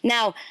audiences.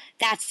 Now,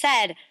 that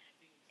said,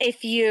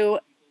 if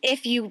you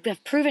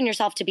have proven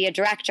yourself to be a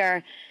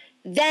director,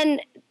 then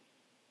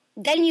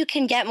you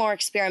can get more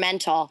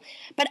experimental.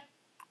 But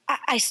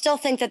I still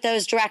think that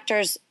those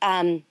directors,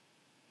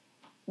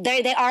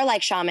 they are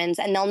like shamans,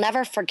 and they'll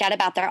never forget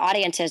about their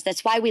audiences.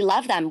 That's why we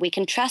love them. We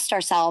can trust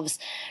ourselves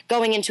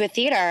going into a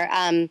theater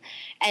and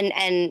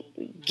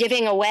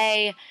giving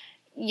away,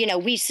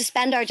 we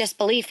suspend our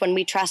disbelief when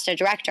we trust a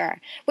director,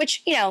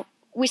 which,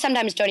 we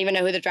sometimes don't even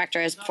know who the director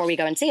is before we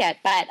go and see it.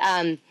 But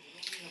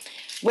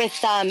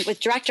with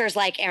directors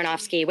like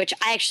Aronofsky, which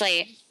I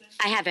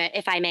have it,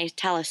 if I may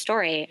tell a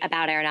story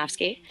about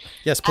Aronofsky.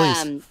 Yes,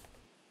 please.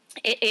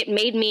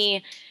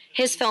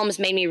 His films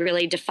made me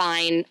really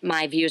define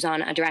my views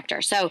on a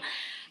director. So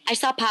I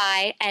saw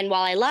Pi, and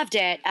while I loved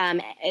it,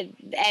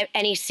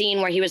 any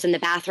scene where he was in the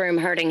bathroom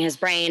hurting his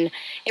brain,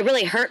 it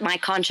really hurt my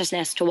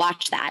consciousness to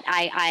watch that.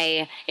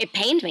 It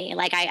pained me.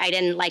 Like I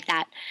didn't like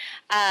that.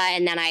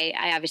 And then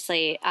I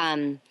obviously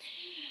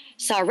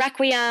saw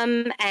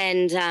Requiem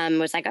and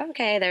was like,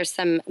 okay, there's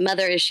some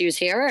mother issues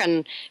here,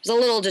 and was a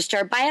little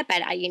disturbed by it,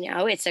 but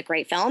it's a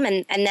great film.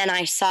 And then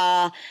I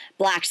saw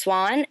Black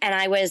Swan, and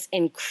I was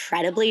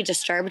incredibly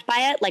disturbed by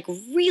it, like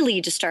really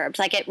disturbed.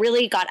 Like it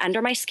really got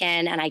under my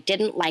skin, and I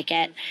didn't like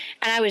it,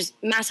 and I was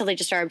massively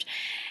disturbed.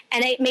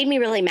 And it made me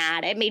really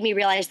mad. It made me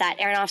realize that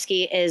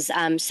Aronofsky is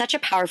such a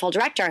powerful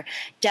director.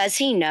 Does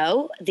he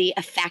know the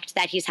effect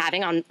that he's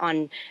having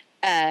on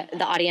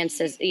the audience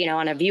is,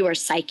 on a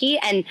viewer's psyche?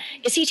 And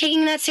is he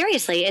taking that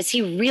seriously? Is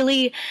he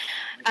really,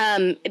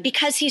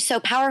 because he's so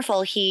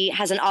powerful, he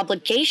has an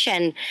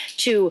obligation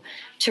to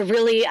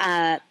really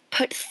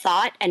put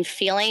thought and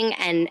feeling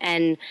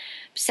and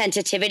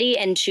sensitivity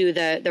into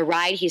the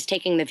ride he's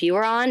taking the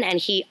viewer on. And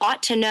he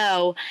ought to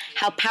know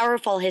how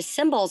powerful his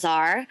symbols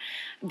are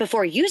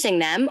before using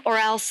them, or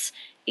else,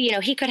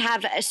 he could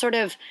have a sort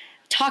of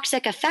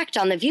toxic effect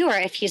on the viewer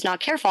if he's not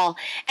careful.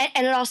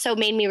 And it also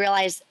made me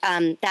realize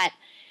that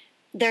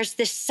there's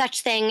this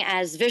such thing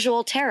as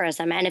visual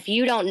terrorism. And if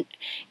you don't,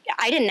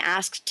 I didn't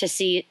ask to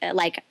see,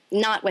 like,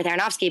 not with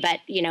Aronofsky, but,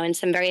 in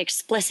some very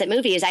explicit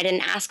movies, I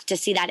didn't ask to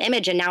see that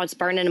image, and now it's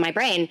burned into my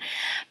brain.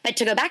 But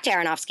to go back to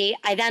Aronofsky,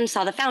 I then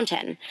saw The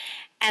Fountain,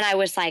 and I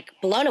was like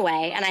blown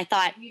away. And I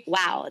thought,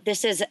 wow,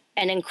 this is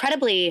an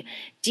incredibly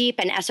deep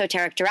and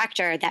esoteric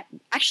director that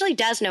actually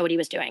does know what he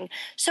was doing.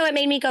 So it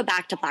made me go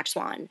back to Black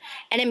Swan,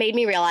 and it made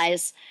me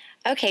realize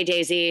Okay,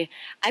 Daisy,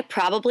 I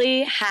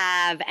probably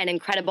have an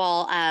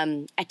incredible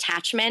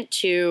attachment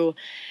to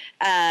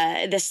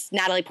this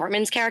Natalie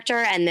Portman's character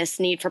and this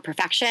need for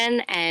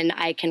perfection, and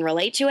I can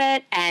relate to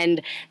it,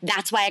 and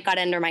that's why it got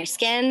under my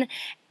skin.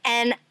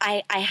 And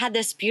I had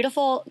this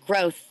beautiful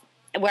growth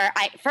where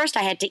first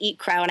I had to eat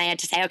crow and I had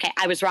to say, okay,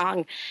 I was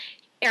wrong.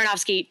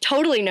 Aronofsky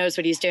totally knows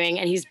what he's doing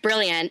and he's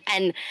brilliant.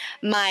 And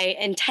my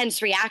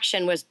intense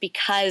reaction was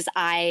because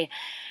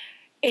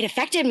it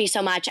affected me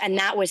so much, and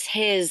that was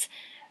his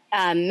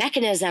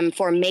mechanism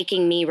for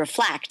making me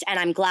reflect. And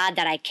I'm glad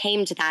that I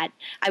came to that.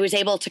 I was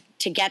able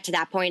to get to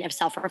that point of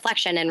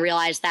self-reflection and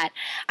realize that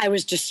I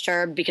was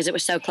disturbed because it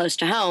was so close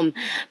to home.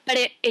 But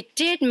it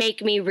did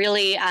make me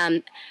really,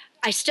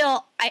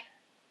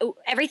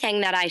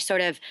 everything that I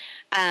sort of,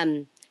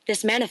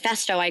 this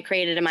manifesto I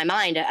created in my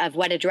mind of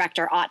what a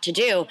director ought to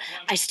do,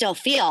 I still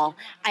feel.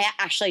 I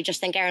actually just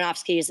think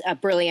Aronofsky is a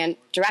brilliant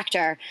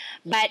director,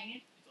 but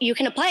you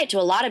can apply it to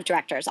a lot of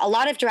directors. A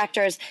lot of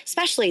directors,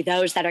 especially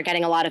those that are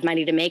getting a lot of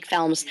money to make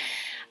films,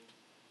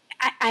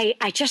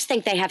 I just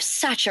think they have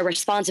such a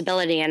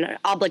responsibility and an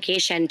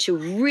obligation to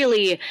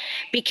really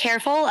be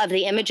careful of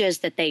the images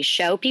that they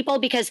show people.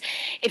 Because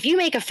if you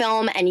make a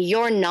film and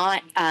you're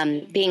not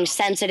being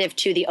sensitive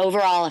to the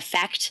overall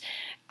effect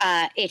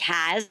it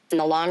has in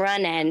the long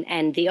run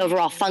and the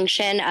overall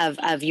function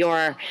of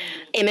your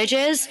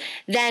images,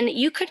 then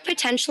you could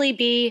potentially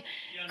be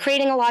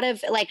creating a lot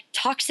of like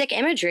toxic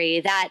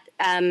imagery that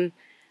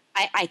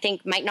I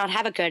think might not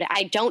have a good.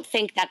 I don't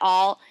think that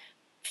all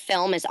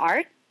film is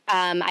art.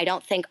 I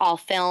don't think all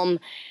film.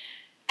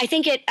 I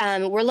think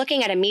we're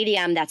looking at a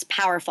medium that's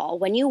powerful.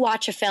 When you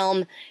watch a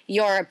film,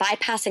 you're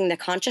bypassing the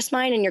conscious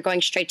mind and you're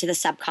going straight to the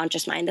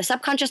subconscious mind. The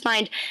subconscious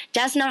mind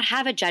does not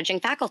have a judging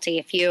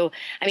faculty.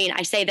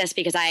 I say this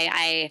because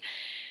I'm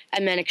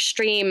an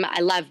extreme.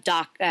 I love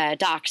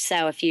docs.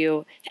 So if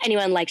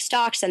anyone likes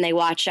docs and they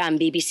watch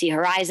BBC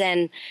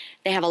Horizon,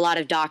 they have a lot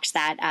of docs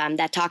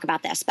that talk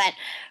about this. But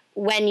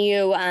when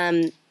you're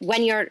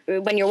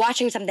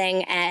watching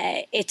something,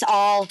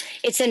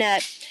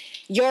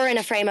 you're in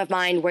a frame of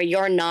mind where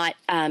you're not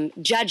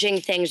judging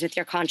things with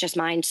your conscious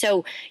mind.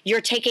 So you're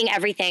taking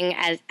everything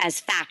as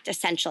fact,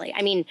 essentially.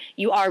 I mean,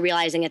 you are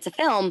realizing it's a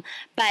film,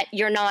 but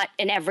you're not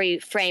in every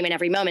frame and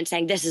every moment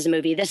saying, this is a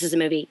movie, this is a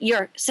movie.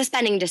 You're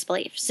suspending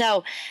disbelief.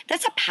 So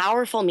that's a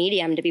powerful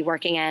medium to be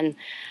working in.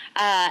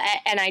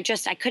 And I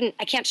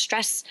can't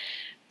stress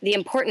the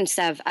importance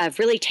of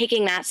really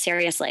taking that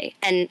seriously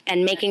and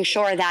making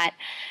sure that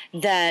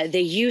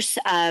the use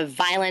of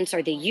violence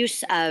or the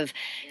use of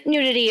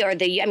nudity or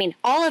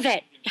all of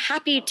it,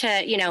 happy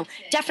to,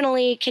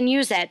 definitely can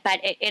use it,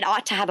 but it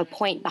ought to have a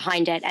point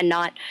behind it and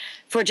not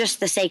for just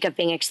the sake of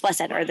being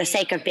explicit or the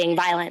sake of being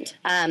violent.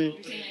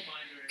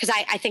 Because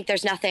I think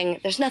there's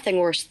nothing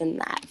worse than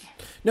that.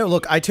 No,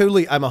 look, I'm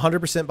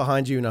 100%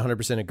 behind you and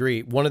 100%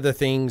 agree. One of the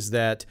things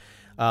that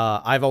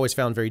I've always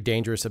found very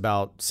dangerous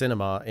about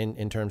cinema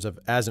in terms of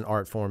as an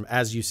art form,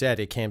 as you said,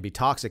 it can be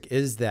toxic,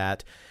 is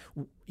that,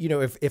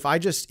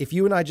 if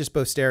you and I just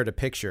both stare at a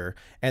picture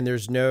and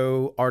there's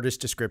no artist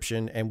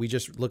description and we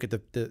just look at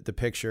the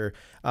picture,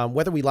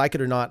 whether we like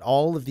it or not,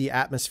 all of the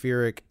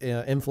atmospheric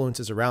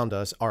influences around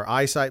us, our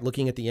eyesight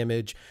looking at the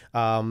image,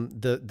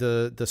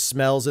 the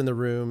smells in the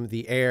room,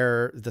 the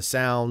air, the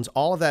sounds,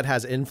 all of that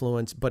has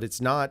influence, but it's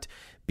not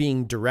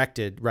being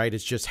directed, right? It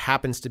just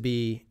happens to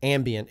be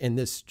ambient in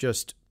this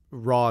just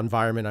raw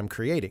environment I'm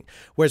creating.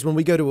 Whereas when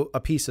we go to a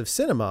piece of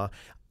cinema,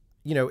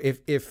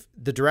 if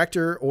the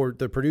director or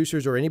the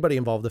producers or anybody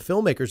involved, the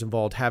filmmakers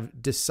involved,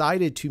 have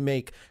decided to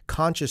make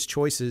conscious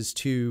choices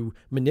to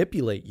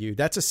manipulate you,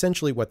 that's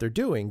essentially what they're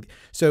doing.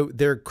 So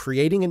they're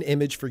creating an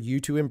image for you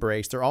to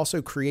embrace. They're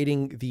also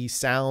creating the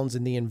sounds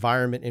and the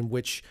environment in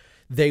which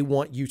they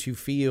want you to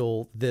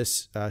feel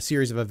this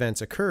series of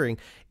events occurring.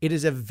 It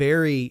is a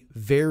very,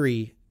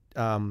 very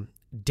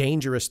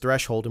dangerous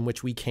threshold in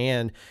which we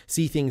can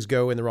see things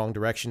go in the wrong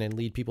direction and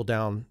lead people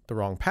down the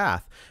wrong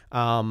path.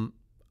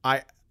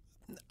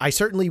 I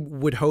certainly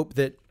would hope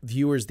that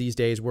viewers these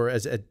days were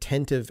as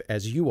attentive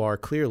as you are,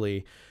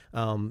 clearly,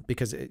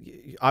 because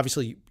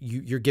obviously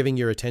you're giving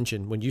your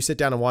attention. When you sit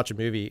down and watch a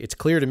movie, it's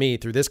clear to me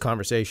through this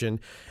conversation,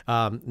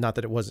 not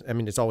that it was,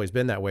 it's always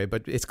been that way,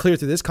 but it's clear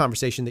through this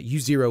conversation that you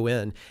zero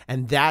in,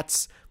 and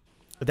that's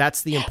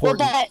the important.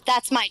 Well,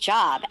 that's my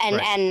job.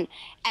 Right.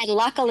 And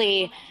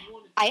luckily,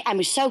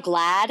 I'm so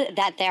glad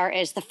that there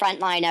is the front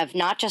line of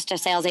not just a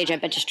sales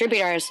agent, but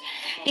distributors,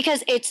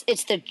 because it's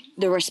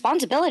the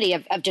responsibility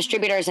of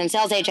distributors and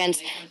sales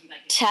agents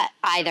to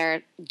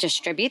either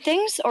distribute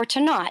things or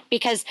to not.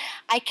 Because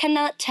I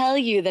cannot tell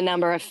you the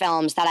number of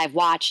films that I've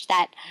watched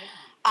that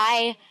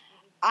I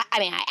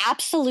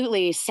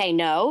absolutely say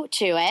no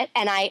to it.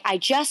 And I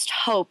just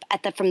hope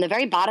from the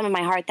very bottom of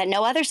my heart that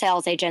no other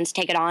sales agents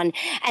take it on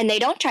and they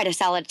don't try to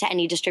sell it to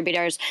any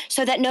distributors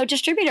so that no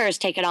distributors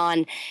take it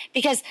on.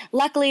 Because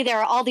luckily there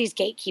are all these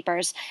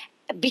gatekeepers,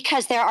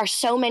 because there are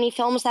so many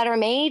films that are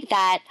made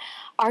that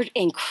are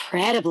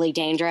incredibly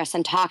dangerous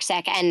and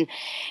toxic and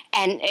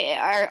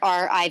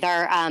are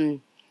either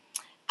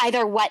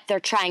either what they're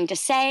trying to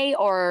say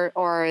or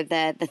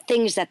the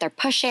things that they're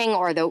pushing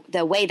or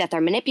the way that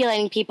they're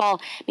manipulating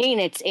people. I mean,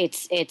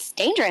 it's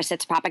dangerous.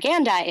 It's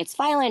propaganda. It's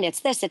violent. It's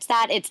this. It's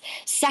that. It's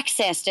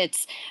sexist.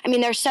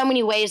 There's so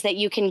many ways that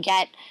you can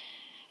get.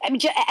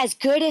 As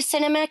good as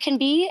cinema can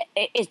be,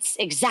 it's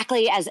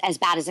exactly as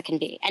bad as it can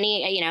be.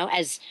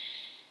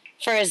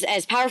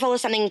 As powerful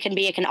as something can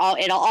be, it'll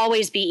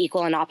always be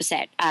equal and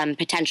opposite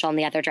potential in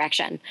the other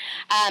direction.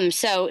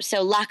 So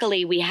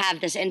luckily we have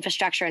this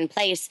infrastructure in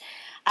place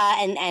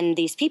and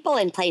these people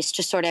in place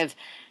to sort of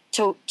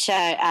to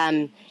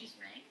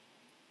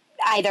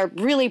either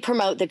really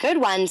promote the good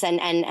ones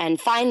and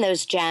find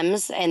those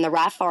gems in the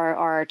rough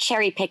or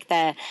cherry pick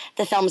the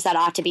films that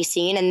ought to be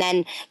seen. And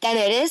then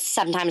it is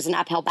sometimes an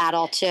uphill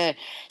battle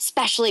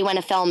especially when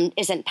a film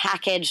isn't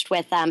packaged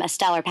with a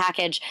stellar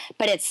package,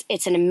 but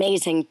it's an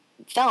amazing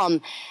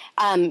film,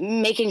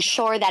 making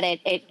sure that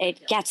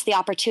it gets the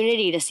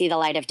opportunity to see the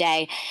light of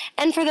day.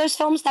 And for those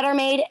films that are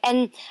made,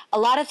 and a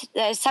lot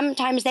of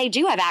sometimes they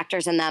do have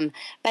actors in them,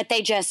 but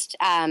they just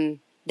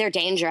they're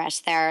dangerous.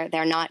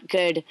 They're not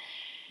good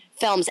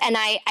films. And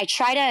I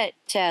try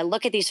to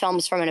look at these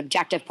films from an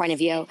objective point of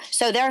view.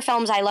 So there are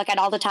films I look at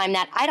all the time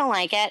that I don't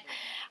like it.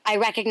 I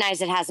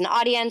recognize it has an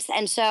audience.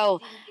 And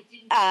so,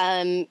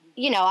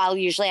 I'll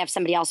usually have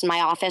somebody else in my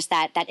office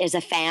that is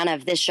a fan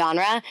of this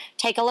genre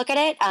take a look at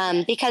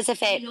it. Because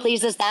if it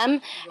pleases them,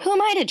 who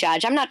am I to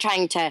judge? I'm not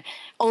trying to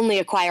only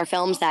acquire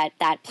films that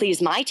please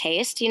my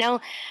taste, in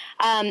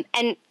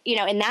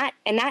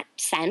that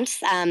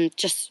sense,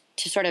 just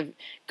to sort of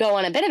go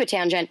on a bit of a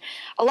tangent,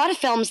 a lot of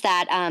films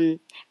that,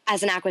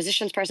 as an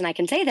acquisitions person, I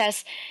can say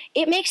this,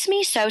 it makes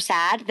me so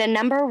sad. The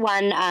number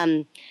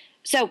one,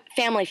 so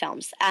family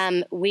films,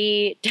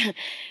 we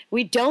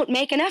don't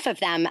make enough of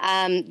them.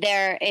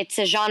 It's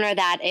a genre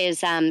that is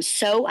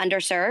so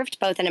underserved,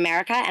 both in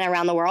America and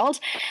around the world,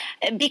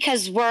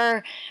 because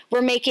we're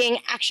making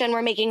action,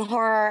 we're making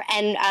horror,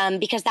 and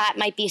because that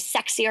might be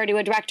sexier to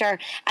a director,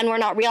 and we're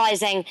not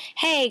realizing,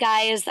 hey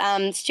guys,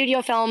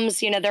 studio films,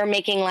 they're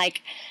making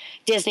like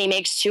Disney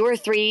makes 2 or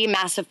 3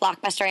 massive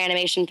blockbuster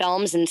animation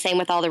films, and same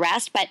with all the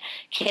rest. But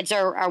kids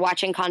are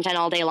watching content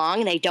all day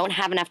long. They don't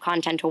have enough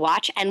content to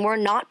watch, and we're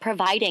not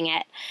providing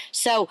it.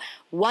 So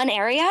one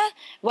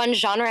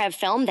genre of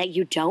film that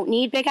you don't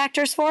need big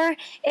actors for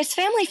is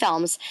family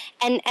films,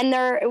 and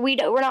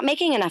we're not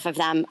making enough of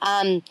them.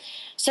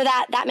 So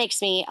that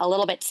makes me a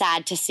little bit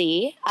sad to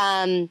see,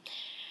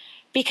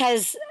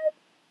 because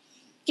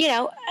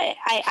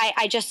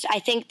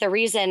I think the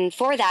reason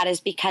for that is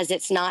because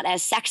it's not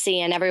as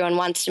sexy and everyone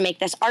wants to make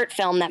this art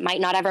film that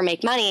might not ever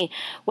make money,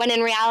 when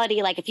in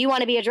reality, like if you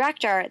want to be a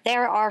director,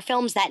 there are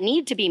films that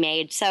need to be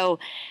made. So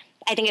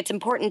I think it's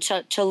important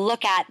to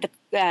look at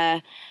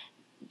the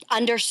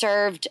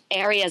underserved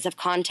areas of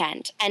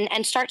content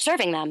and start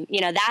serving them.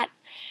 That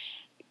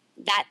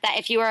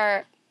if you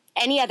were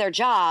any other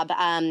job,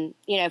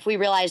 if we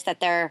realized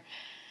that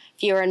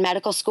if you were in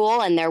medical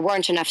school and there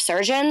weren't enough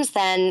surgeons,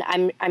 then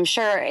I'm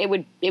sure it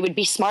would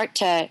be smart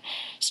to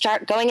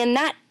start going in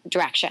that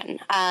direction.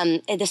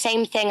 The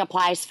same thing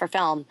applies for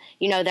film.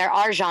 There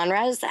are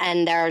genres,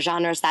 and there are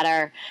genres that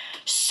are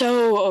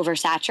so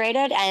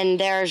oversaturated, and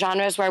there are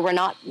genres where we're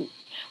not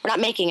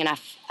making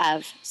enough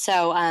of.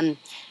 So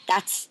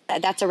that's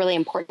a really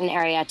important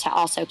area to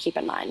also keep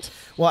in mind.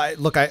 Well,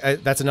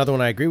 that's another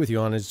one I agree with you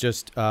on, is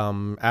just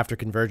after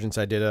Convergence,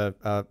 I did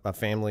a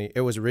family.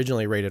 It was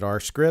originally rated R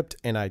script,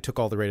 and I took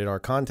all the rated R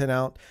content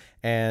out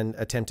and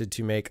attempted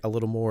to make a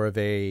little more of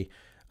a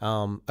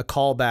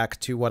callback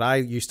to what I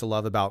used to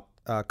love about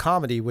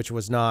comedy, which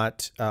was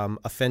not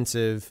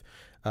offensive,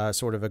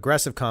 sort of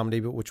aggressive comedy,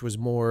 but which was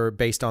more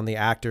based on the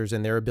actors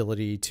and their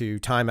ability to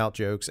time out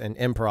jokes and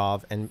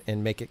improv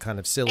and make it kind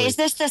of silly. Is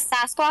this the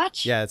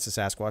Sasquatch? Yeah, it's the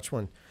Sasquatch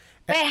one.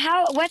 Wait,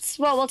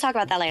 we'll talk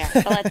about that later.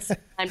 But let's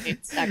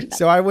talk about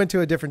So I went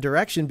to a different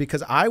direction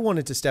because I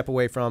wanted to step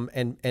away from,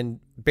 and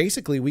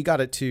basically we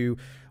got it to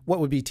what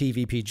would be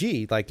TV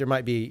PG. Like there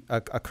might be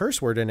a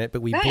curse word in it,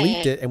 but we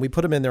bleeped it, and we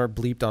put them in there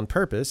bleeped on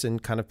purpose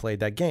and kind of played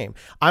that game.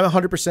 I'm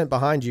 100%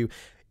 behind you.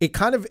 It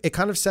kind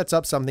of sets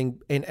up something,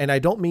 and I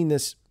don't mean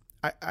this,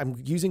 I'm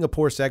using a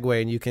poor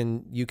segue, and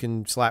you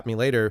can slap me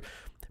later,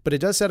 but it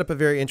does set up a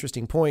very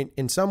interesting point.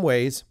 In some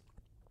ways,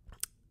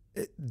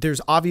 there's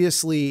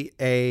obviously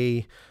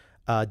a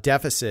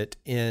deficit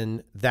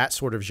in that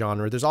sort of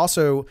genre. There's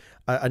also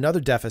another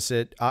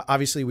deficit.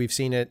 Obviously, we've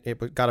seen it.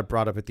 It got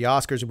brought up at the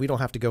Oscars, and we don't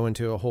have to go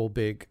into a whole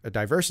big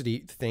diversity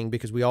thing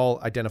because we all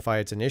identify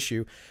it's an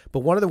issue. But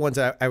one of the ones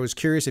I was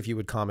curious if you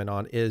would comment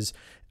on is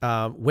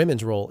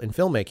women's role in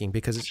filmmaking,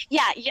 because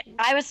yeah,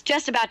 I was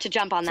just about to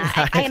jump on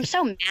that. I am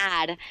so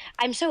mad.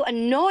 I'm so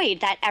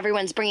annoyed that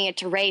everyone's bringing it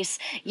to race.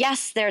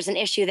 Yes, there's an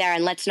issue there,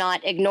 and let's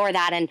not ignore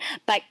that.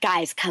 But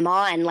guys, come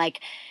on, like.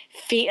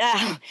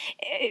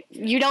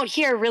 You don't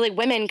hear really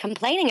women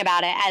complaining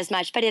about it as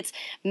much, but it's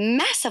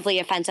massively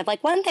offensive.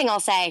 Like one thing I'll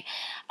say,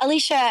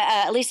 Alicia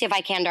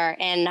Vikander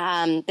in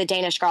The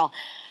Danish Girl,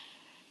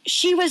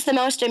 she was the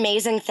most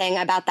amazing thing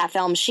about that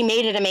film. She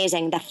made it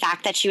amazing. The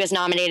fact that she was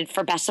nominated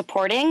for Best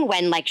Supporting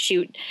when, like,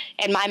 in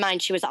my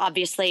mind, she was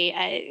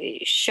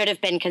obviously should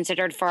have been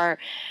considered for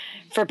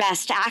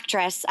Best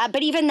Actress.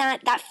 But even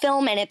that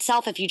film in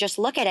itself, if you just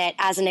look at it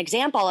as an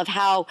example of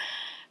how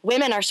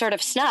women are sort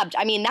of snubbed.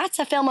 I mean, that's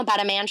a film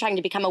about a man trying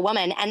to become a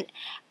woman. And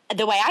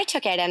the way I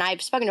took it, and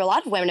I've spoken to a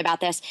lot of women about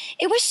this,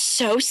 it was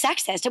so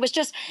sexist. It was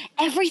just,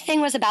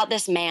 everything was about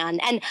this man.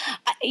 And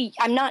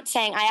I'm not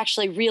saying, I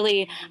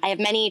have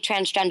many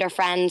transgender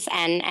friends,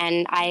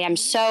 and I am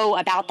so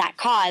about that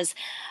cause.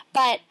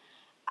 But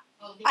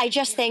I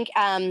just think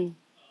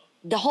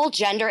the whole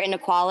gender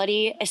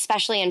inequality,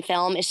 especially in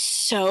film, is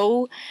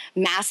so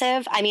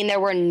massive. I mean, there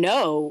were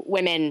no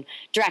women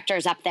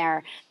directors up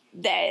there.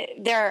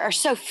 There are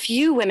so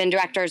few women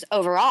directors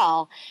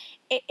overall.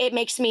 It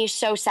makes me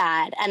so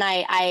sad.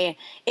 And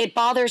it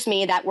bothers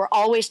me that we're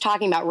always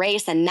talking about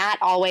race, and that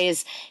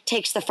always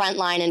takes the front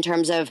line in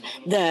terms of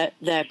the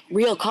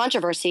real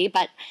controversy.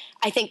 But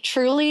I think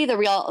truly the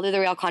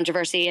real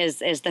controversy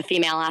is the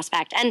female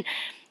aspect. And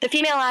the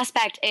female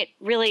aspect, it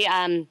really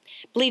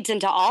bleeds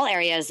into all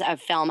areas of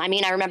film. I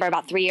mean, I remember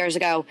about 3 years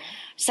ago,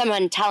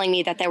 someone telling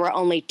me that there were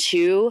only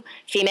 2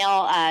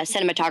 female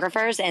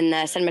cinematographers in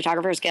the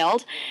Cinematographers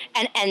Guild.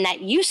 And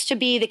that used to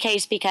be the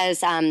case because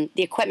the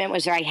equipment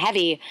was very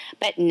heavy,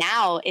 but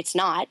now it's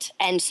not.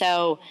 And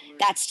so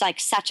that's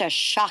like such a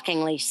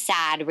shockingly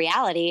sad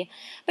reality.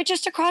 But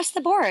just across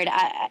the board,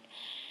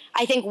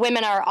 I think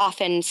women are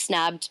often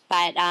snubbed,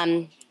 but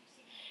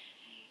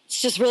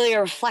it's just really a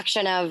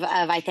reflection of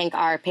I think,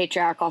 our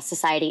patriarchal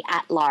society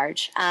at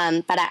large.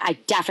 But I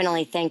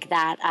definitely think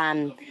that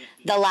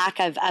the lack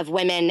of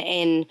women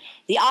in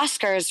the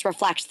Oscars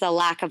reflects the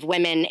lack of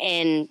women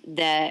in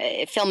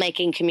the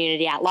filmmaking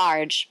community at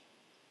large.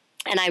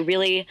 And I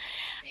really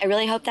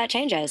hope that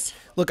changes.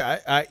 Look,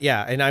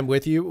 yeah, and I'm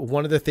with you.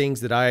 One of the things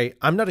that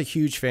I'm not a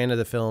huge fan of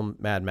the film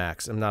Mad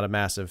Max. I'm not a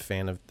massive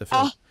fan of the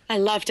film. Oh, I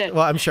loved it.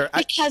 Well, I'm sure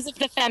because of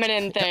the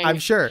feminine thing. I'm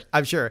sure.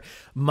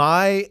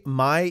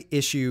 My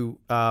issue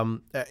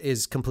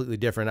is completely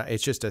different.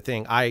 It's just a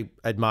thing. I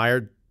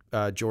admired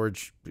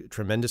George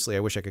tremendously.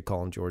 I wish I could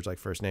call him George like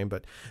first name,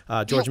 but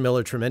George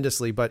Miller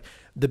tremendously. But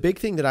the big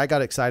thing that I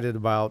got excited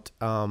about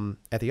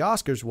at the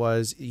Oscars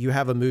was you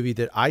have a movie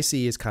that I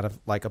see as kind of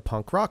like a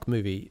punk rock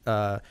movie.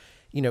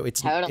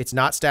 It's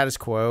not status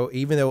quo,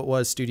 even though it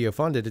was studio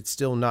funded. It's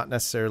still not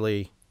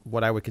necessarily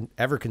what I would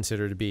ever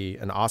consider to be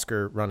an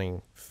Oscar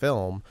running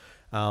film.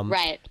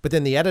 Right. But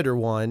then the editor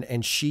won,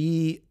 and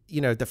she,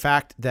 the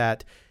fact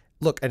that,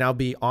 look, and I'll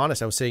be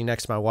honest, I was sitting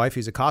next to my wife,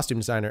 who's a costume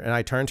designer, and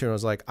I turned to her and I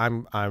was like,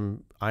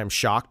 I'm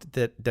shocked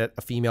that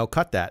a female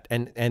cut that.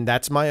 And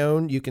that's my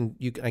own, you can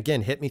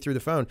again hit me through the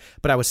phone.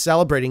 But I was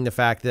celebrating the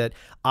fact that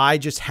I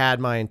just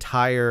had my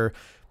entire,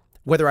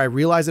 whether I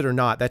realize it or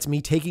not, that's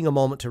me taking a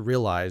moment to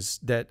realize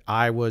that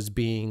I was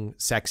being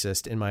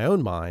sexist in my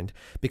own mind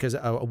because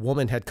a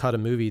woman had cut a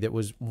movie that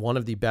was one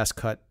of the best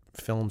cut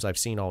films I've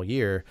seen all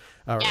year,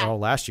 or all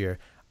last year.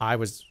 I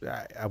was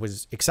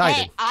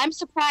excited. Hey, I'm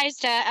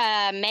surprised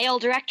a male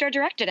director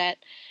directed it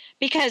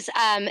because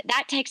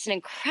that takes an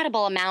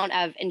incredible amount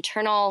of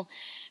internal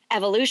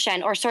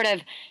evolution, or sort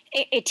of,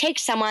 it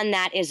takes someone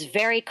that is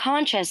very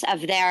conscious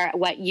of their,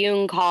 what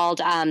Jung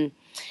called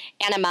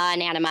anima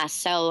and animus.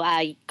 So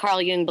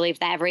Carl Jung believed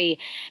that every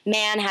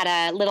man had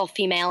a little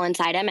female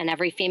inside him and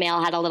every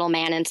female had a little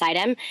man inside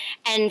him.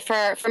 And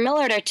for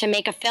Miller to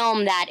make a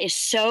film that is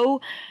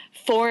so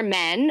for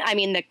men, I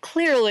mean,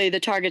 clearly the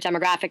target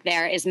demographic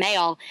there is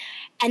male,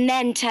 and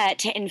then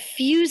to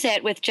infuse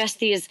it with just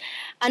these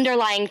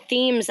underlying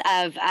themes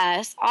of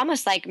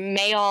almost like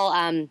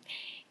male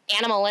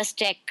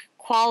animalistic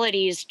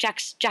qualities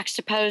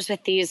juxtaposed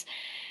with these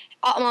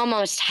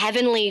almost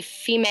heavenly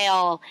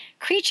female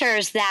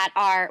creatures that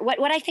are,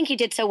 what I think he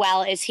did so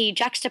well is he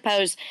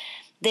juxtaposed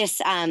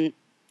this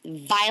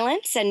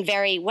violence and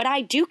very, what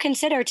I do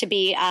consider to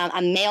be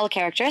a male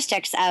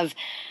characteristics of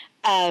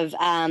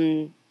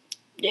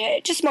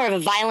just more of a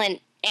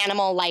violent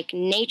animal-like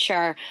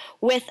nature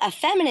with a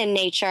feminine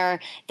nature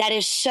that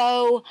is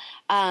so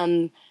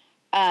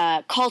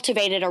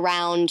cultivated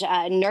around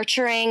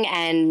nurturing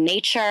and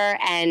nature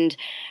and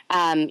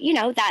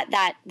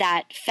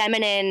that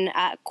feminine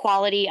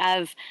quality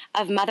of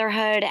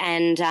motherhood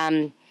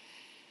and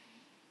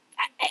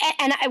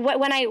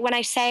when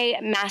I say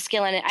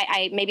masculine,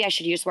 maybe I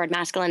should use the word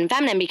masculine and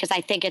feminine because I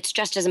think it's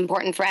just as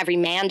important for every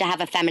man to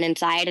have a feminine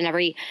side and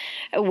every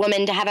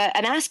woman to have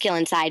a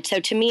masculine side. So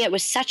to me, it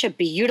was such a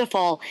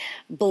beautiful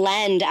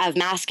blend of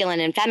masculine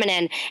and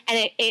feminine,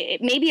 and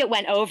maybe it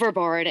went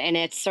overboard in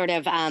its sort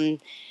of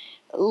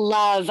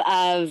love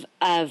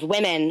of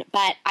women,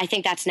 but I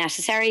think that's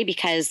necessary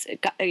because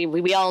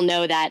we all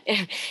know that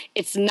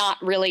it's not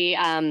really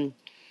a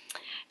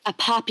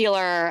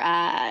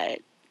popular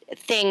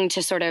thing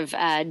to sort of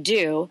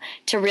do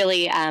to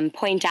really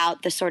point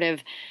out the sort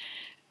of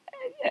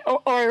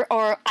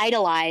or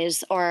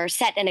idolize or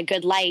set in a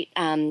good light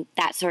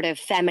that sort of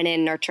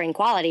feminine nurturing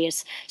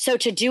qualities. So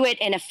to do it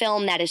in a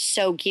film that is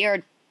so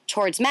geared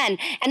towards men,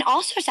 and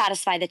also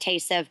satisfy the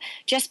taste of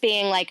just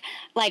being like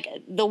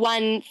the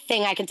one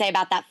thing I can say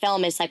about that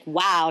film is like,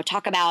 wow,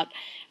 talk about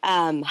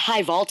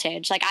high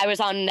voltage. Like I was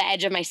on the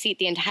edge of my seat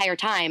the entire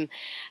time.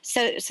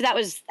 So that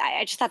was,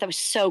 I just thought that was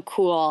so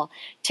cool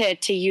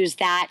to use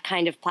that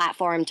kind of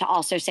platform to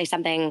also say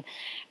something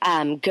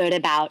good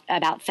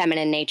about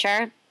feminine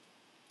nature.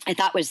 I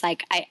thought was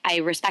like, I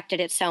respected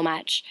it so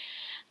much.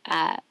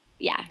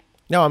 Yeah.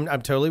 No,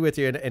 I'm totally with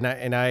you.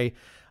 And I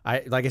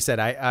like I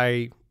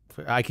said,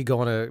 we could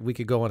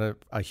go on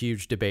a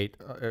huge debate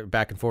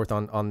back and forth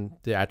on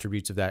the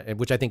attributes of that, and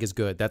which I think is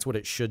good. That's what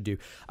it should do.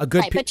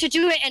 But to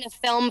do it in a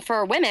film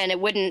for women,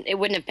 it wouldn't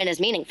have been as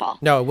meaningful.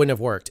 No, it wouldn't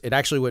have worked. It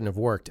actually wouldn't have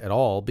worked at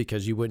all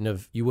because you wouldn't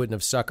have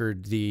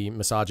suckered the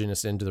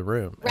misogynist into the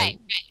room. Right.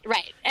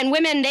 And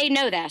women, they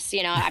know this.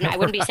 You know, I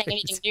wouldn't be saying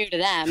anything new to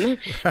them.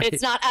 Right.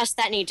 It's not us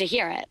that need to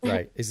hear it.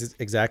 Right. Is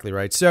exactly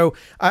right. So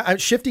I'm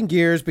shifting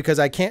gears because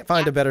I can't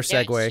find a better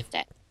segue.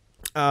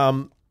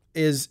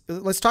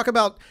 Let's talk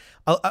about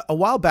a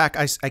while back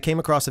I came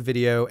across a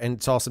video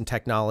and saw some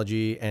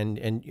technology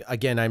and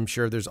again I'm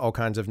sure there's all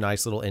kinds of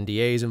nice little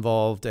NDAs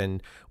involved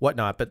and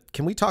whatnot, but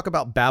can we talk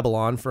about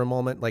Babylon for a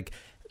moment? Like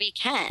we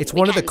can. It's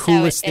one of the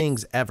coolest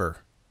things ever.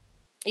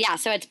 Yeah,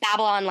 so it's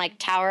Babylon, like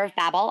Tower of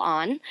Babel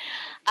on.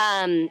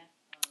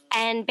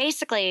 And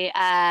basically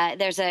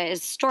there's a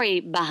story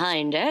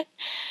behind it.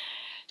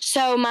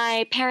 So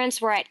my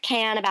parents were at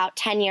Cannes about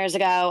 10 years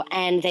ago,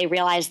 and they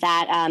realized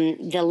that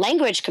the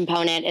language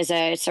component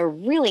it's a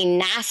really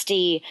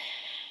nasty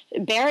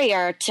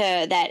barrier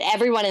that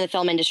everyone in the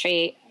film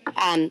industry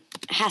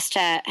has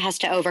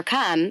to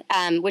overcome,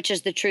 which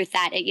is the truth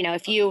that, you know,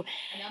 if you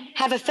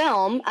have a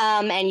film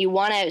and you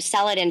want to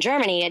sell it in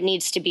Germany, it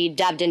needs to be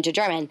dubbed into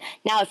German.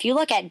 Now, if you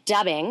look at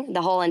dubbing,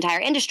 the whole entire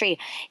industry,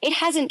 it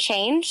hasn't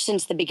changed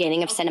since the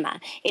beginning of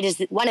cinema. It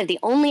is one of the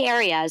only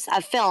areas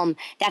of film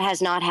that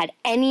has not had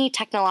any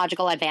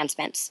technological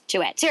advancements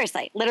to it.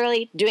 Seriously,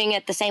 literally doing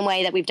it the same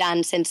way that we've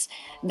done since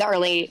the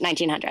early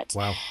 1900s.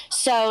 Wow.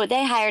 So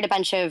they hired a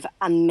bunch of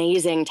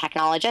amazing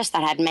technologists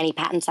that had many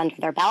patents under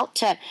their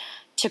belt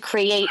to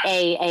create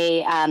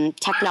a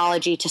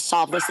technology to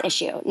solve this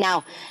issue.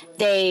 Now,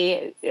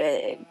 they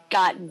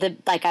got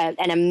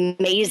an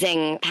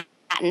amazing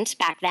patent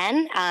back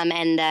then,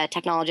 and the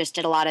technologists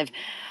did a lot of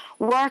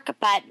work,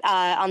 but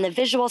on the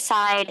visual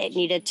side, it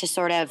needed to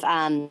sort of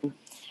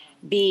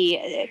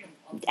be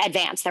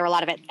advanced. There were a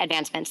lot of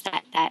advancements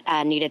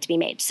that needed to be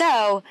made.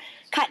 So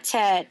cut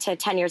to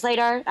 10 years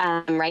later,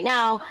 right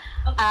now,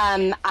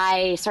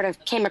 I sort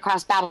of came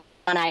across Babel.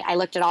 And I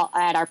looked at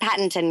our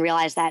patent and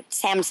realized that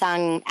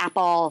Samsung,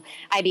 Apple,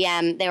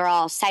 IBM, they were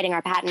all citing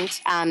our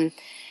patent.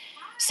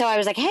 So I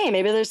was like, hey,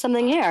 maybe there's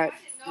something here.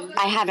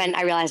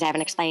 I realized I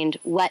haven't explained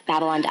what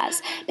Babylon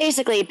does.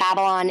 Basically,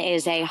 Babylon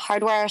is a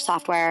hardware,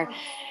 software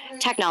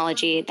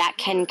technology that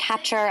can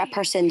capture a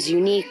person's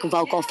unique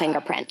vocal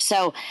fingerprint.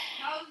 So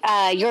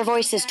your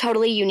voice is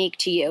totally unique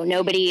to you.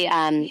 Nobody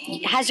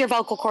has your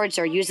vocal cords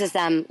or uses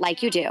them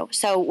like you do.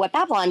 So what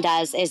Babylon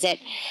does is it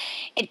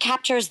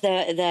captures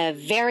the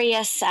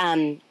various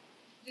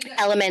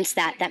elements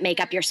that make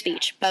up your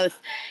speech, both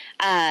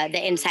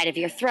the inside of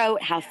your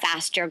throat, how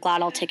fast your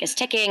glottal tick is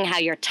ticking, how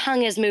your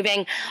tongue is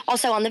moving.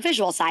 Also on the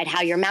visual side,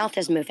 how your mouth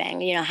is moving,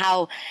 you know,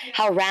 how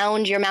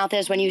round your mouth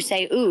is when you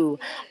say ooh,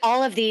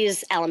 all of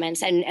these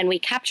elements. And we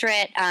capture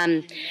it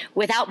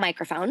without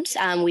microphones.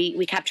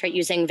 We capture it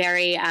using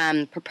very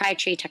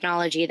proprietary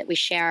technology that we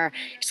share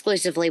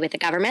exclusively with the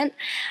government.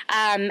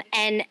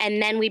 And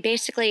then we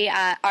basically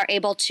are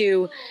able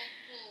to,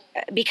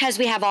 because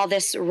we have all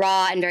this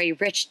raw and very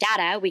rich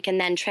data, we can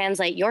then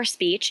translate your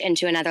speech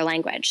into another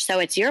language. So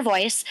it's your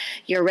voice,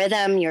 your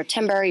rhythm, your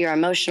timbre, your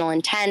emotional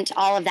intent,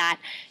 all of that,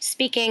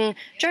 speaking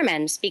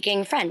German,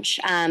 speaking French,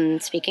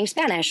 speaking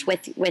Spanish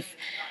with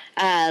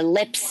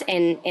lips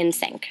in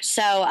sync.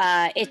 So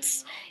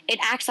it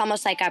acts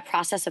almost like a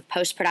process of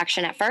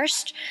post-production at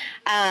first,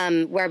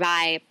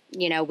 whereby,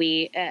 you know,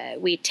 we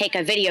take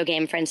a video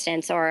game, for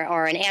instance,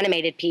 or an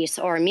animated piece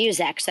or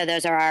music. So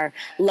those are our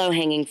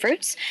low-hanging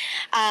fruits.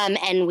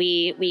 And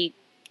we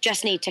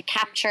just need to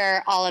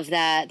capture all of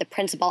the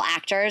principal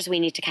actors. We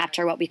need to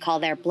capture what we call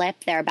their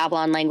blip, their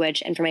Babylon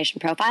language information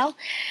profile,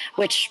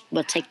 which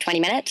will take 20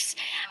 minutes.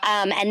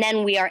 And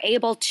then we are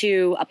able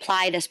to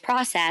apply this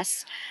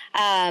process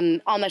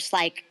almost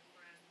like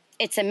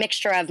it's a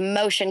mixture of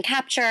motion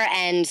capture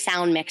and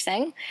sound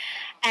mixing.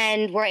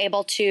 And we're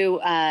able to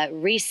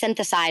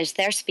resynthesize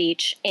their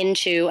speech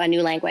into a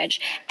new language.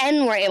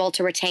 And we're able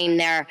to retain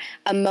their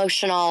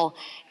emotional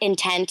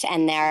intent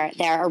and their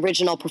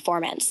original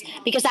performance,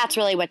 because that's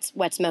really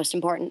what's most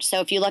important. So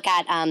if you look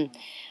at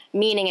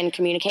meaning and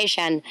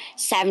communication,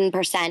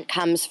 7%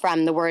 comes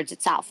from the words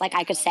itself. Like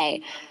I could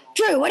say,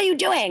 Drew, what are you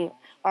doing?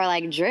 or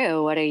like,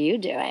 Drew, what are you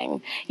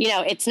doing?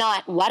 It's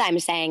not what I'm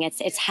saying,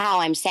 it's how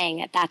I'm saying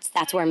it.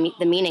 That's where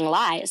the meaning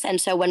lies.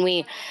 And so when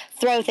we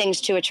throw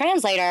things to a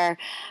translator,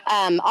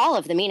 all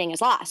of the meaning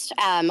is lost.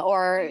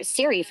 Or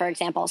Siri, for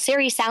example.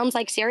 Siri sounds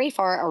like Siri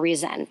for a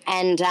reason.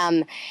 And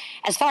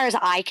as far as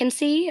I can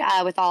see,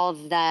 with all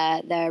of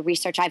the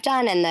research I've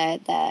done and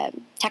the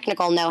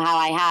technical know-how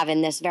I have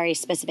in this very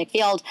specific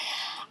field,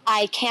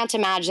 I can't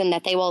imagine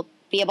that they will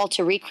be able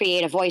to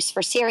recreate a voice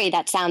for Siri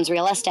that sounds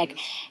realistic,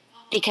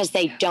 because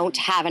they don't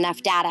have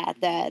enough data.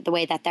 The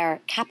way that they're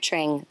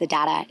capturing the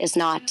data is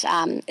not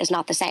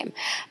the same.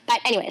 But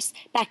anyways,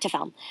 back to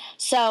film.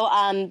 So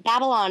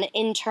Babylon,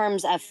 in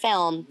terms of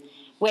film,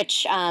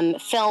 which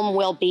film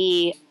will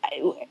be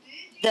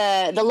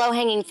the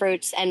low-hanging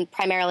fruits, and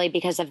primarily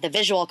because of the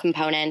visual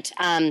component.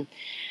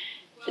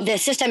 The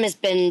system has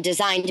been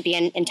designed to be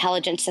an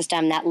intelligent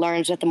system that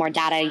learns with the more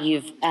data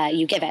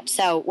you give it.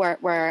 So we're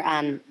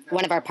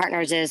one of our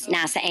partners is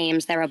NASA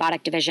Ames, their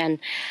robotic division.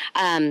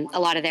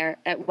 One of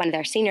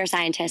their senior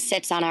scientists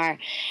sits on our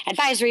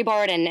advisory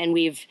board, and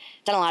we've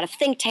done a lot of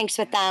think tanks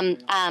with them.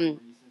 And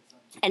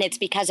it's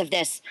because of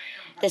this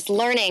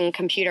learning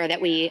computer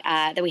that we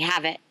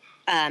have it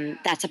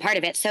that's a part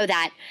of it, so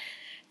that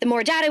the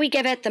more data we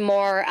give it, the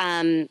more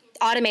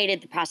automated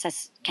the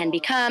process can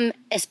become,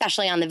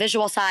 especially on the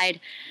visual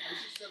side,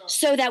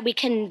 so that we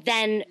can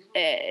then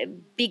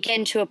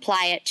begin to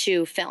apply it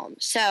to film.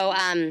 So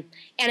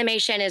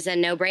animation is a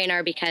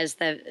no-brainer because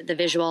the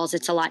visuals,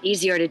 it's a lot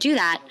easier to do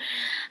that.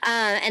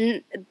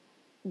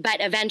 But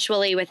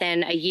eventually,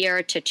 within a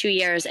year to 2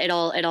 years,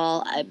 it'll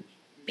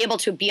be able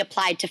to be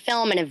applied to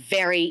film in a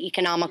very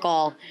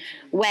economical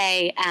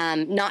way,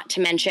 not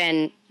to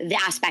mention the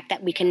aspect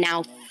that we can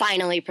now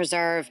finally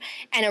preserve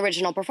an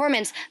original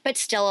performance, but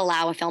still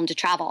allow a film to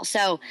travel.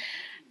 So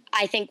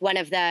I think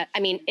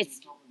it's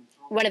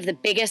one of the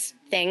biggest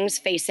things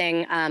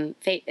facing,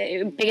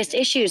 biggest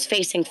issues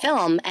facing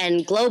film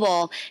and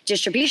global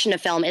distribution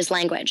of film is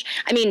language.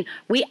 I mean,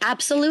 we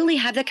absolutely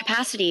have the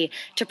capacity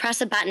to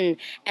press a button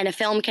and a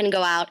film can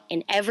go out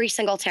in every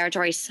single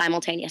territory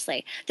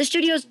simultaneously. The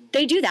studios,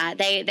 they do that.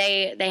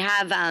 They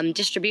have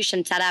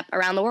distribution set up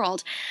around the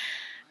world.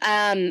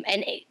 And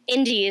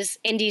indies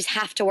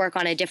have to work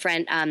on a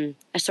different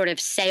a sort of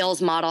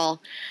sales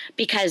model,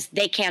 because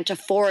they can't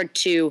afford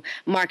to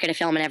market a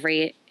film in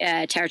every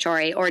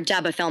territory or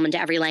dub a film into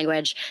every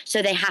language.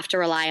 So they have to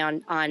rely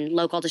on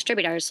local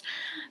distributors.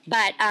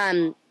 But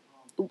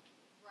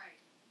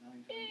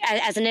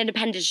as an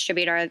independent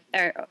distributor,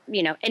 or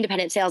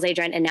independent sales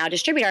agent and now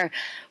distributor,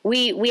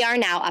 we are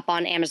now up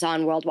on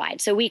Amazon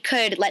worldwide. So we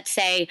could, let's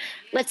say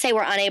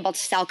we're unable to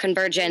sell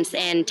Convergence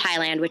in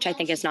Thailand, which I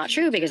think is not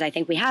true because I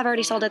think we have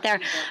already sold it there,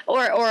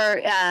 or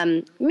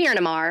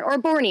Myanmar or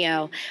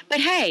Borneo.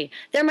 But hey,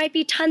 there might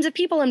be tons of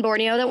people in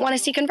Borneo that want to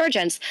see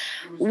Convergence.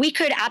 We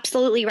could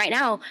absolutely right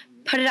now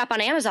put it up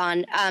on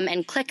Amazon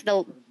and click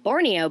the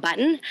Borneo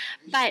button,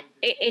 but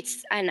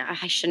and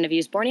I shouldn't have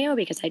used Borneo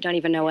because I don't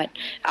even know what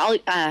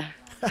I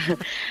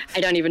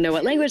don't even know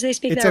what language they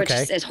speak there,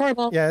 okay. Which is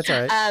horrible. Yeah, that's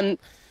all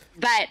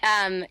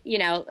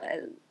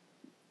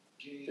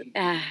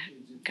right.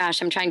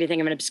 Gosh, I'm trying to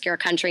think of an obscure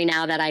country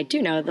now that I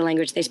do know the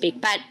language they speak.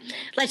 But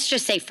let's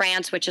just say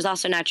France, which is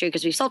also not true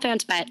because we've sold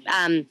France, but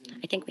I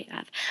think we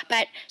have.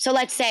 But so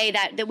let's say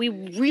that we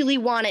really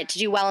want it to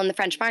do well in the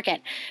French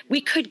market.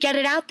 We could get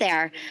it out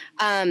there.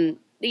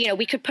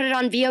 We could put it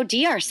on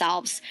VOD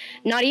ourselves,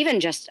 not even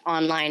just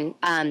online.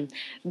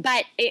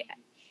 But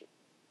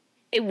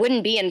it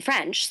wouldn't be in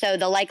French, so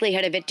the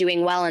likelihood of it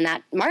doing well in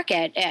that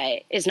market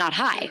is not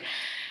high.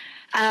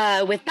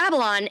 With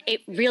Babylon,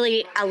 it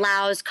really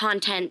allows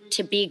content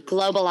to be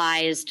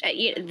globalized.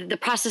 The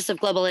process of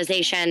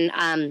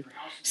globalization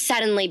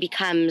suddenly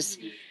becomes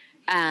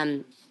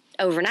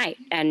overnight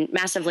and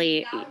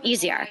massively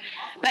easier.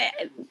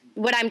 But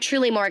what I'm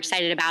truly more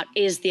excited about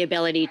is the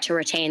ability to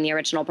retain the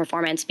original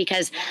performance,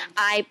 because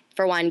I,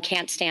 for one,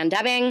 can't stand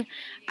dubbing.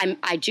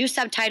 I do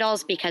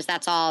subtitles because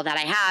that's all that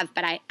I have,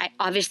 but I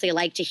obviously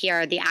like to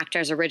hear the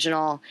actor's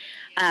original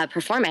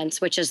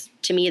performance, which is,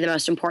 to me, the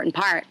most important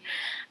part.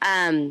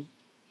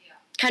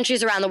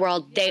 Countries around the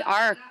world,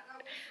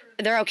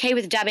 they're okay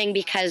with dubbing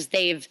because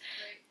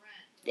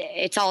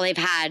it's all they've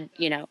had,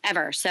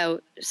 ever.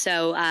 So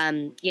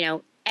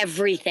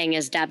everything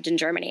is dubbed in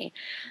Germany.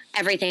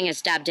 Everything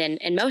is dubbed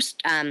in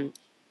most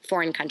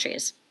foreign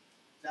countries.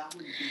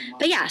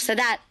 But yeah, so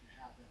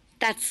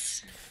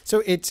that's.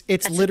 So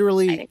it's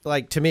literally exciting.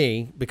 Like, to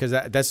me, because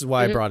this is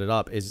why I brought it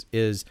up,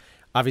 is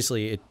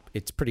obviously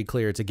it's pretty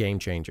clear it's a game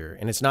changer,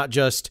 and it's not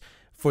just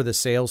for the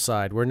sales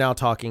side. We're now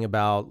talking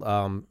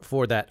about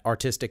for that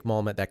artistic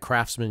moment, that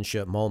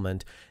craftsmanship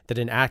moment that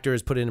an actor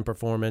has put in a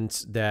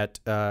performance, that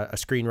a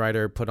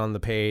screenwriter put on the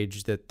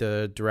page, that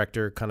the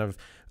director kind of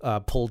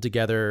pulled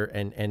together,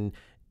 and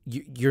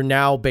you're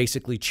now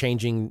basically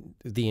changing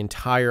the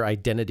entire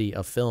identity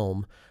of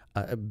film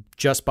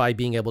just by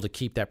being able to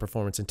keep that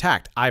performance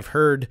intact. I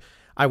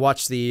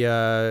watched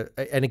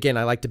and again,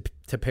 I like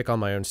to pick on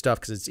my own stuff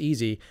because it's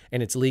easy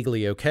and it's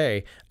legally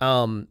okay.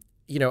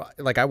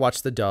 Like, I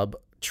watched the dub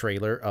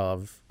trailer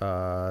of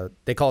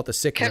they call it the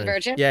sick room.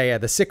 Convergent? Yeah,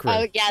 the sick room.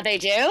 Oh, yeah, they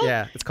do?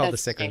 Yeah, it's called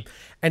That's the sick room. funny.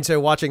 And so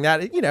watching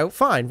that,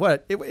 fine.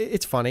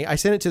 It's funny. I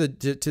sent it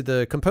to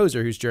the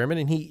composer who's German,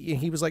 and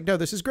he was like, "No,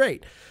 this is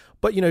great."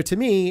 But to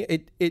me,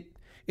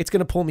 it's going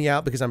to pull me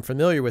out because I'm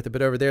familiar with it.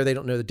 But over there, they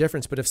don't know the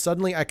difference. But if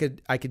suddenly I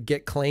could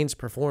get Klane's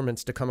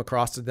performance to come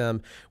across to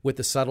them with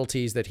the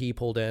subtleties that he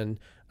pulled in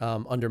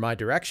under my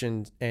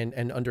direction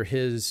and under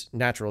his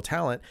natural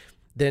talent,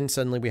 then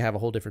suddenly we have a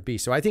whole different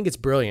beast. So I think it's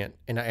brilliant,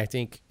 and I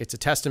think it's a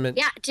testament.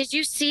 Yeah. Did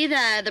you see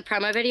the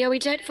promo video we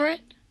did for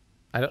it?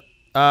 I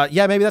don't.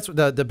 Yeah, maybe that's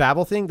the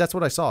Babel thing. That's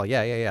what I saw.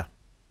 Yeah.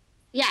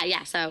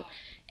 Yeah. So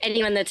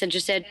anyone that's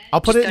interested,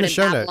 I'll put just it in go the to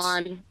show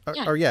Babylon.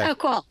 notes. Yeah. Oh,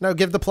 cool. No,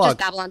 give the plug.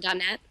 Just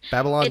Babylon.net.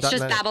 Babylon.net. It's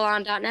just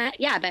Babylon.net.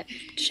 Yeah, but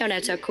show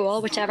notes are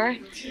cool, whichever.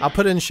 I'll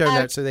put it in show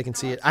notes so they can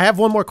see it. I have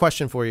one more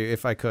question for you,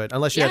 if I could,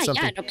 unless you have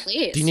something. Yeah, no,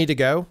 please. Do you need to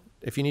go?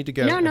 If you need to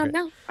go.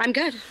 No. I'm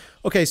good.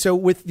 Okay, so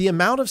with the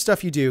amount of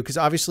stuff you do, because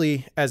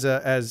obviously as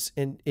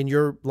in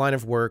your line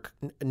of work,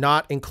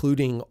 not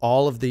including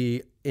all of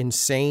the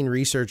insane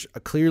research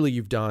clearly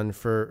you've done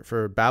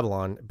for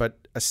Babylon,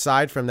 but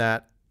aside from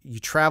that, you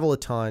travel a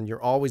ton.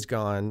 You're always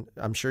gone.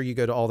 I'm sure you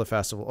go to all the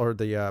festival or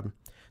the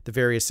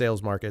various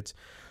sales markets.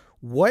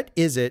 What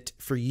is it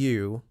for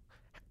you?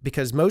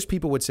 Because most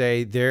people would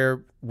say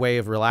their way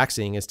of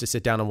relaxing is to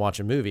sit down and watch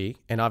a movie,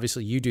 and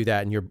obviously you do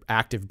that, and your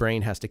active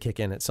brain has to kick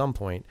in at some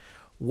point.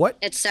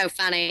 It's so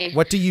funny.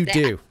 What do you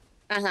do?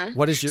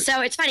 What is your? So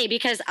it's funny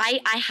because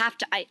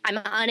I'm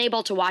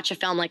unable to watch a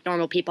film like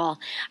normal people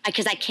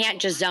because I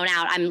can't just zone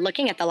out. I'm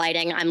looking at the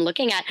lighting. I'm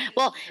looking at,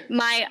 all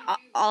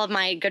of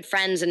my good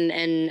friends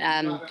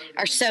and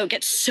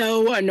get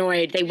so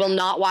annoyed. They will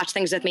not watch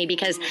things with me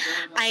because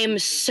I am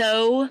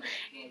so,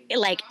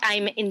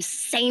 I'm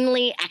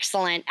insanely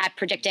excellent at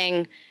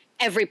predicting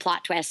every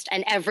plot twist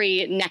and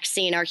every next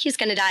scene, or he's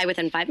going to die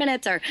within 5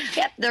 minutes, or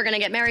yep, they're going to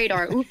get married,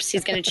 or oops,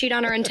 he's going to cheat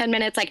on her in 10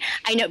 minutes.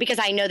 I know because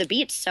I know the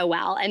beats so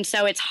well. And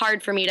so it's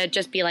hard for me to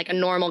just be like a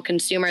normal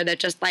consumer that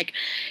just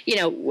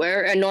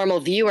we're a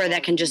normal viewer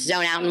that can just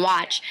zone out and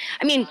watch.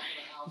 I mean,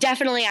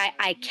 definitely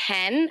I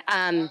can.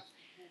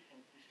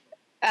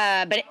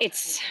 But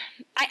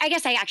I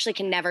guess I actually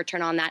can never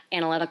turn on that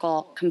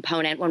analytical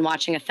component when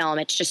watching a film.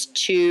 It's just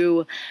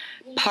too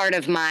part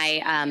of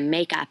my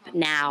makeup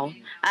now.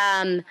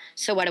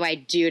 So what do I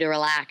do to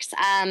relax?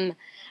 I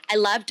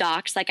love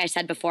docs, like I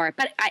said before,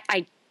 but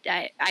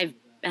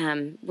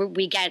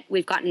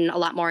we've gotten a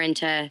lot more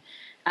into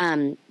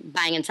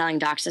buying and selling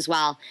docs as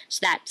well. So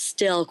that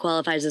still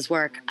qualifies as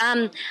work.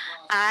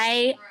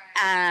 I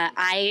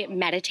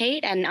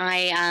meditate, and I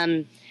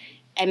am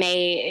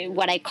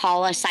what I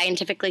call a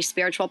scientifically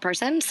spiritual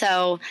person.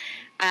 So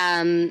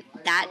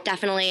that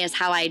definitely is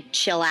how I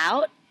chill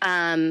out.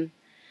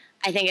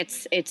 I think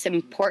it's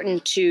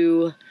important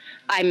to.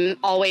 I'm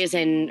always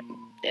in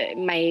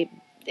a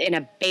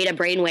beta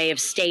brainwave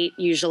state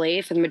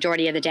usually for the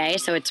majority of the day.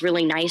 So it's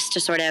really nice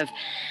to sort of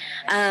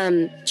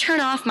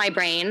turn off my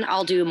brain.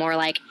 I'll do more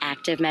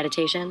active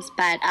meditations,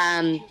 but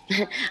I'm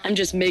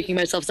just making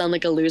myself sound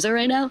like a loser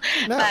right now.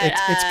 No, but,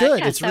 it's good.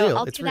 Yeah, it's so real.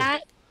 I'll It's do real.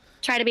 that.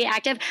 Try to be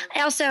active.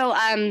 I also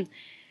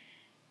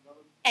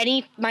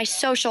my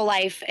social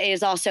life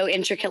is also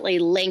intricately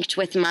linked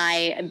with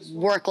my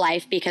work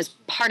life because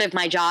part of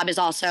my job is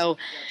also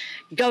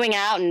going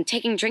out and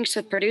taking drinks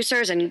with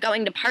producers and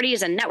going to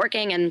parties and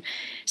networking. And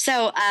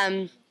so,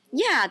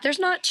 there's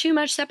not too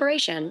much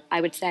separation,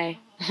 I would say.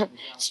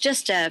 It's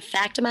just a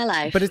fact of my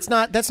life. But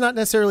that's not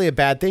necessarily a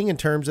bad thing in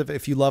terms of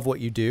if you love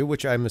what you do,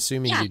 which I'm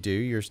assuming you do,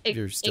 you're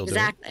still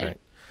exactly. doing it. Right.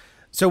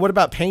 So what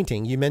about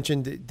painting? You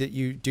mentioned that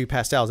you do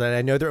pastels, and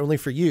I know they're only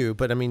for you,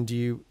 but I mean,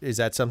 is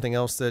that something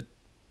else that?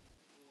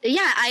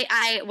 Yeah,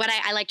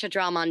 I like to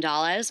draw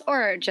mandalas,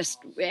 or just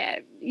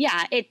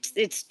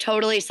it's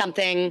totally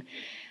something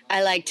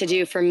I like to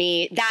do. For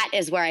me, that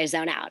is where I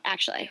zone out.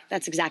 Actually,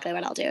 that's exactly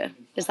what I'll do.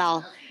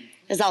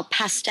 I'll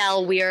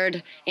pastel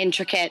weird,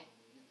 intricate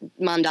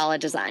mandala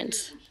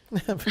designs.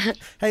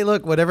 Hey,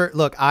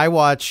 look, I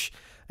watch,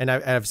 and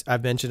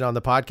I've mentioned on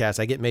the podcast,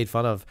 I get made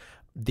fun of.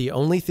 The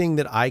only thing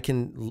that I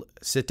can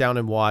sit down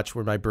and watch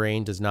where my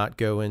brain does not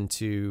go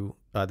into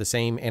the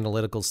same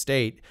analytical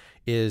state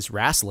is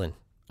wrestling.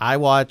 I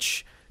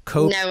watch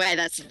No way,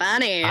 that's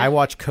funny. I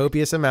watch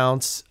copious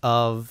amounts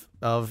of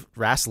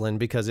wrestling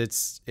because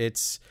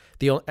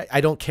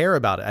I don't care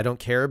about it. I don't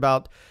care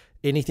about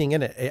anything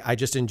in it. I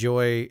just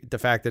enjoy the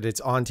fact that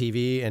it's on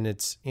TV, and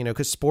it's,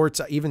 because sports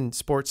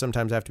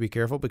sometimes have to be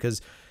careful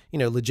because,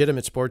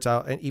 legitimate sports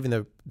out, and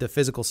even the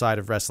physical side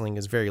of wrestling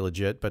is very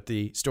legit, but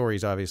the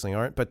stories obviously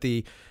aren't. But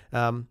the,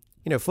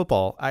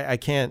 football, I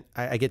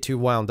get too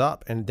wound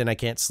up, and then I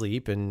can't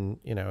sleep. And,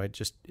 it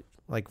just,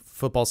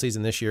 football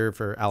season this year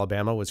for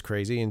Alabama was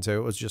crazy. And so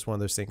it was just one of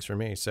those things for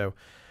me. So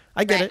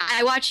I get it.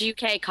 I watch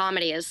UK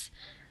comedies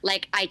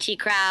like IT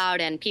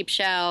Crowd and Peep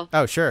Show.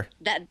 Oh, sure.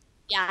 That's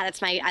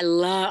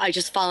I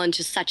just fall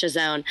into such a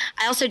zone.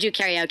 I also do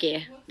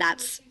karaoke.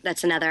 That's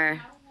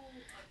another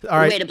All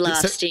right. Way to blow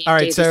off steam, all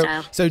right. Daisy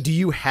style. So do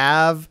you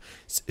have?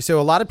 So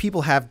a lot of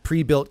people have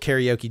pre-built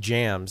karaoke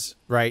jams,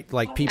 right?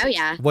 Like people. Oh,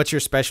 yeah. What's your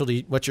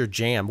specialty? What's your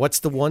jam? What's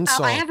the one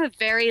song? I have a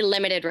very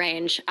limited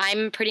range.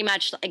 I'm pretty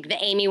much like the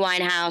Amy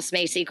Winehouse,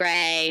 Macy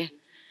Gray,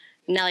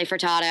 Nelly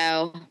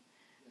Furtado,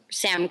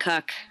 Sam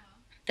Cooke.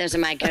 Those are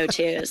my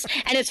go-tos.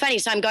 And it's funny.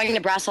 So I'm going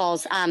to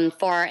Brussels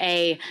for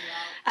a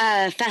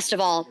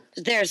festival.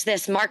 There's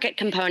this market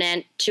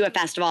component to a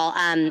festival.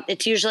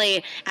 It's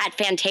usually at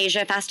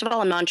Fantasia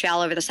Festival in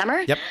Montreal over the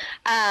summer.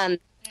 Yep.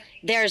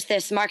 There's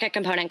this market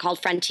component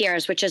called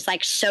Frontiers, which is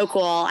like so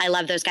cool. I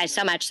love those guys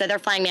so much. So they're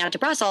flying me out to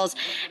Brussels,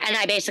 and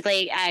I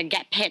basically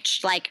get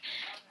pitched like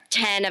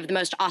 10 of the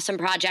most awesome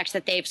projects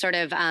that they've sort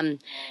of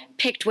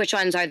picked which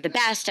ones are the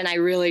best, and I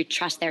really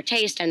trust their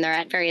taste, and they're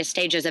at various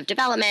stages of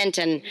development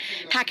and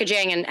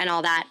packaging and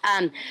all that.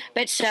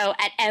 But so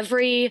at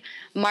every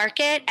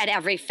market, at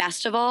every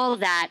festival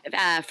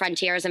that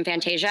Frontiers and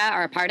Fantasia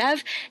are a part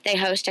of, they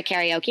host a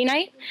karaoke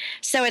night.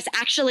 So it's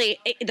actually,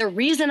 the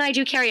reason I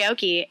do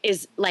karaoke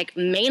is like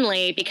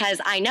mainly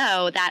because I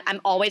know that I'm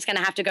always going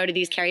to have to go to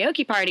these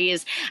karaoke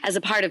parties as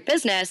a part of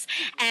business,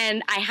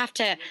 and I have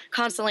to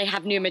constantly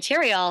have new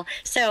material.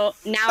 So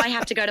now I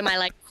have to go to my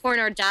like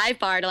corner dive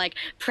bar to like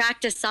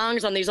practice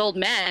songs on these old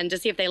men to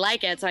see if they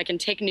like it, so I can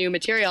take new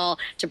material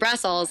to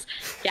Brussels.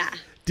 Yeah.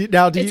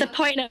 It's a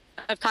point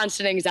of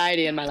constant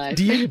anxiety in my life.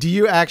 Do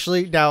you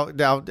actually now,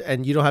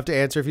 and you don't have to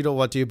answer if you don't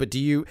want to, but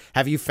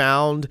have you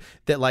found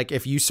that like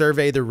if you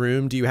survey the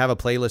room, do you have a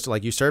playlist?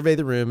 Like you survey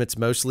the room, it's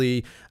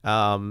mostly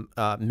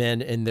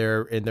men in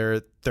their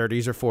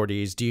 30s or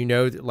 40s. Do you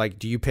know, like,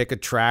 do you pick a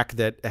track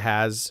that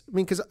has, I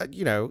mean, because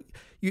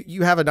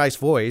you have a nice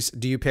voice.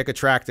 Do you pick a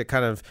track that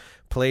kind of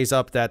plays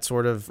up that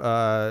sort of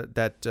yeah,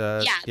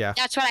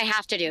 that's what I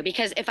have to do,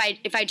 because if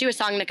I do a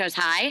song that goes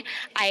high,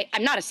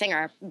 I'm not a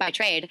singer by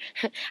trade.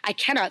 I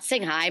cannot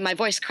sing high. My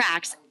voice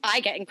cracks. I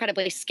get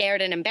incredibly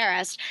scared and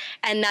embarrassed,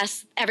 and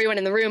thus everyone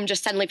in the room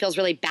just suddenly feels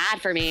really bad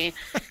for me.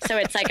 So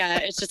it's like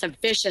it's just a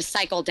vicious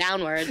cycle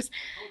downwards.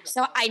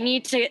 So I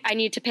need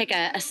to pick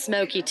a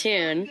smoky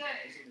tune,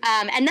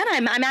 and then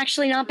I'm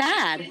actually not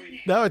bad.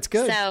 No, it's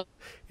good. So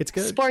it's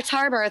good. Sports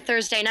Harbor,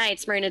 Thursday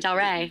nights, Marina Del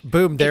Rey.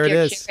 Boom, there it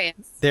is. Curious.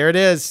 There it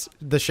is.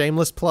 The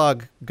shameless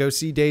plug. Go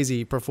see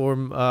Daisy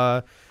perform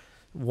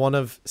one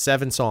of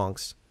 7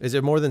 songs. Is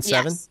it more than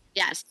 7?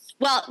 Yes.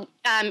 Well,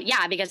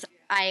 yeah, because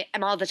I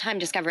am all the time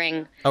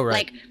discovering. Oh, right.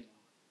 Like,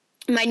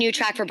 my new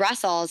track for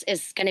Brussels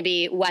is going to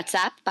be What's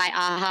Up by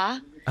Aha.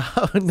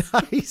 Oh,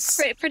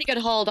 nice. Pretty good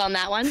hold on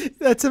that one.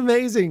 That's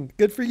amazing.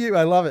 Good for you.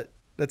 I love it.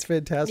 That's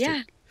fantastic.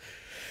 Yeah.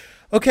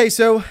 Okay,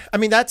 so I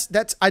mean that's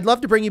I'd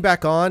love to bring you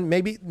back on.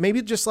 Maybe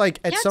just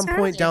like at some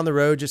point down the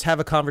road, just have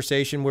a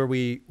conversation where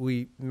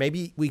we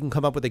maybe we can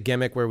come up with a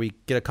gimmick where we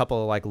get a couple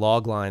of like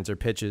log lines or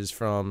pitches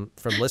from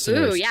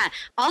listeners. Ooh, yeah.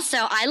 Also,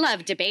 I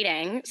love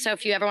debating. So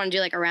if you ever want to do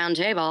like a round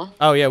table.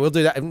 Oh yeah, we'll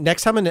do that.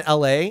 Next time in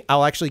LA,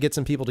 I'll actually get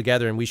some people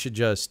together and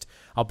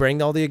I'll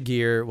bring all the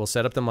gear, we'll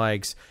set up the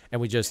mics,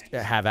 and we just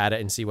have at it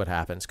and see what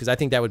happens, because I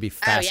think that would be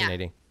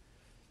fascinating.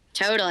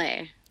 Yeah.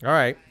 Totally. All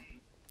right.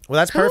 Well,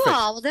 that's perfect.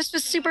 Well, this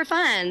was super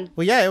fun.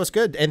 Well, yeah, it was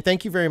good. And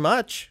thank you very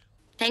much.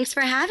 Thanks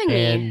for having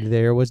me. And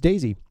there was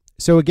Daisy.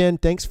 So again,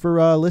 thanks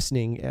for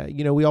listening.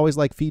 We always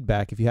like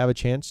feedback. If you have a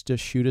chance,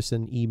 just shoot us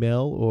an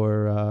email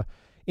or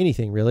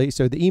anything really.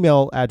 So the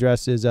email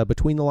address is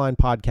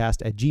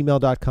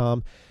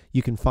betweenthelinepodcast@gmail.com.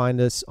 You can find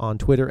us on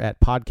Twitter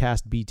at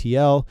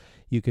podcastbtl.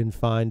 You can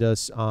find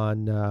us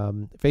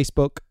on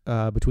Facebook,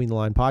 Between the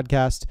Line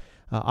Podcast.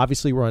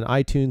 Obviously, we're on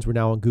iTunes. We're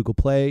now on Google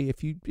Play.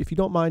 If you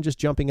don't mind just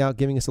jumping out,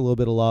 giving us a little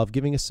bit of love,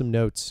 giving us some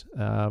notes.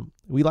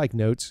 We like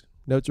notes.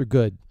 Notes are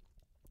good.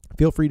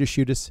 Feel free to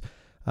shoot us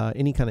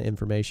any kind of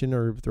information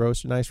or throw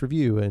us a nice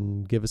review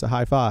and give us a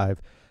high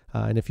five.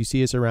 And if you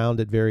see us around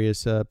at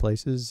various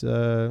places,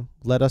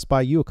 let us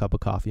buy you a cup of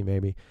coffee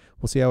maybe.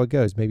 We'll see how it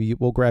goes. Maybe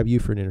we'll grab you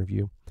for an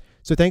interview.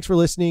 So thanks for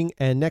listening.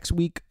 And next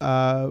week,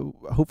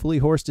 hopefully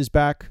Horst is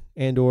back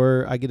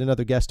or I get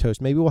another guest host.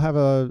 Maybe we'll have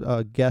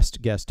a guest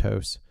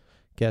host.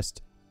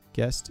 Guest,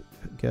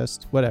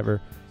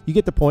 whatever. You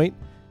get the point.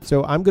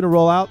 So I'm going to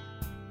roll out.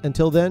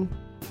 Until then,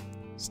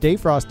 stay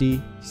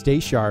frosty, stay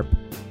sharp,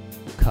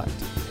 cut.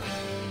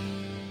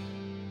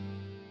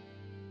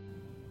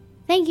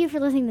 Thank you for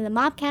listening to the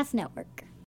Mopcast Network.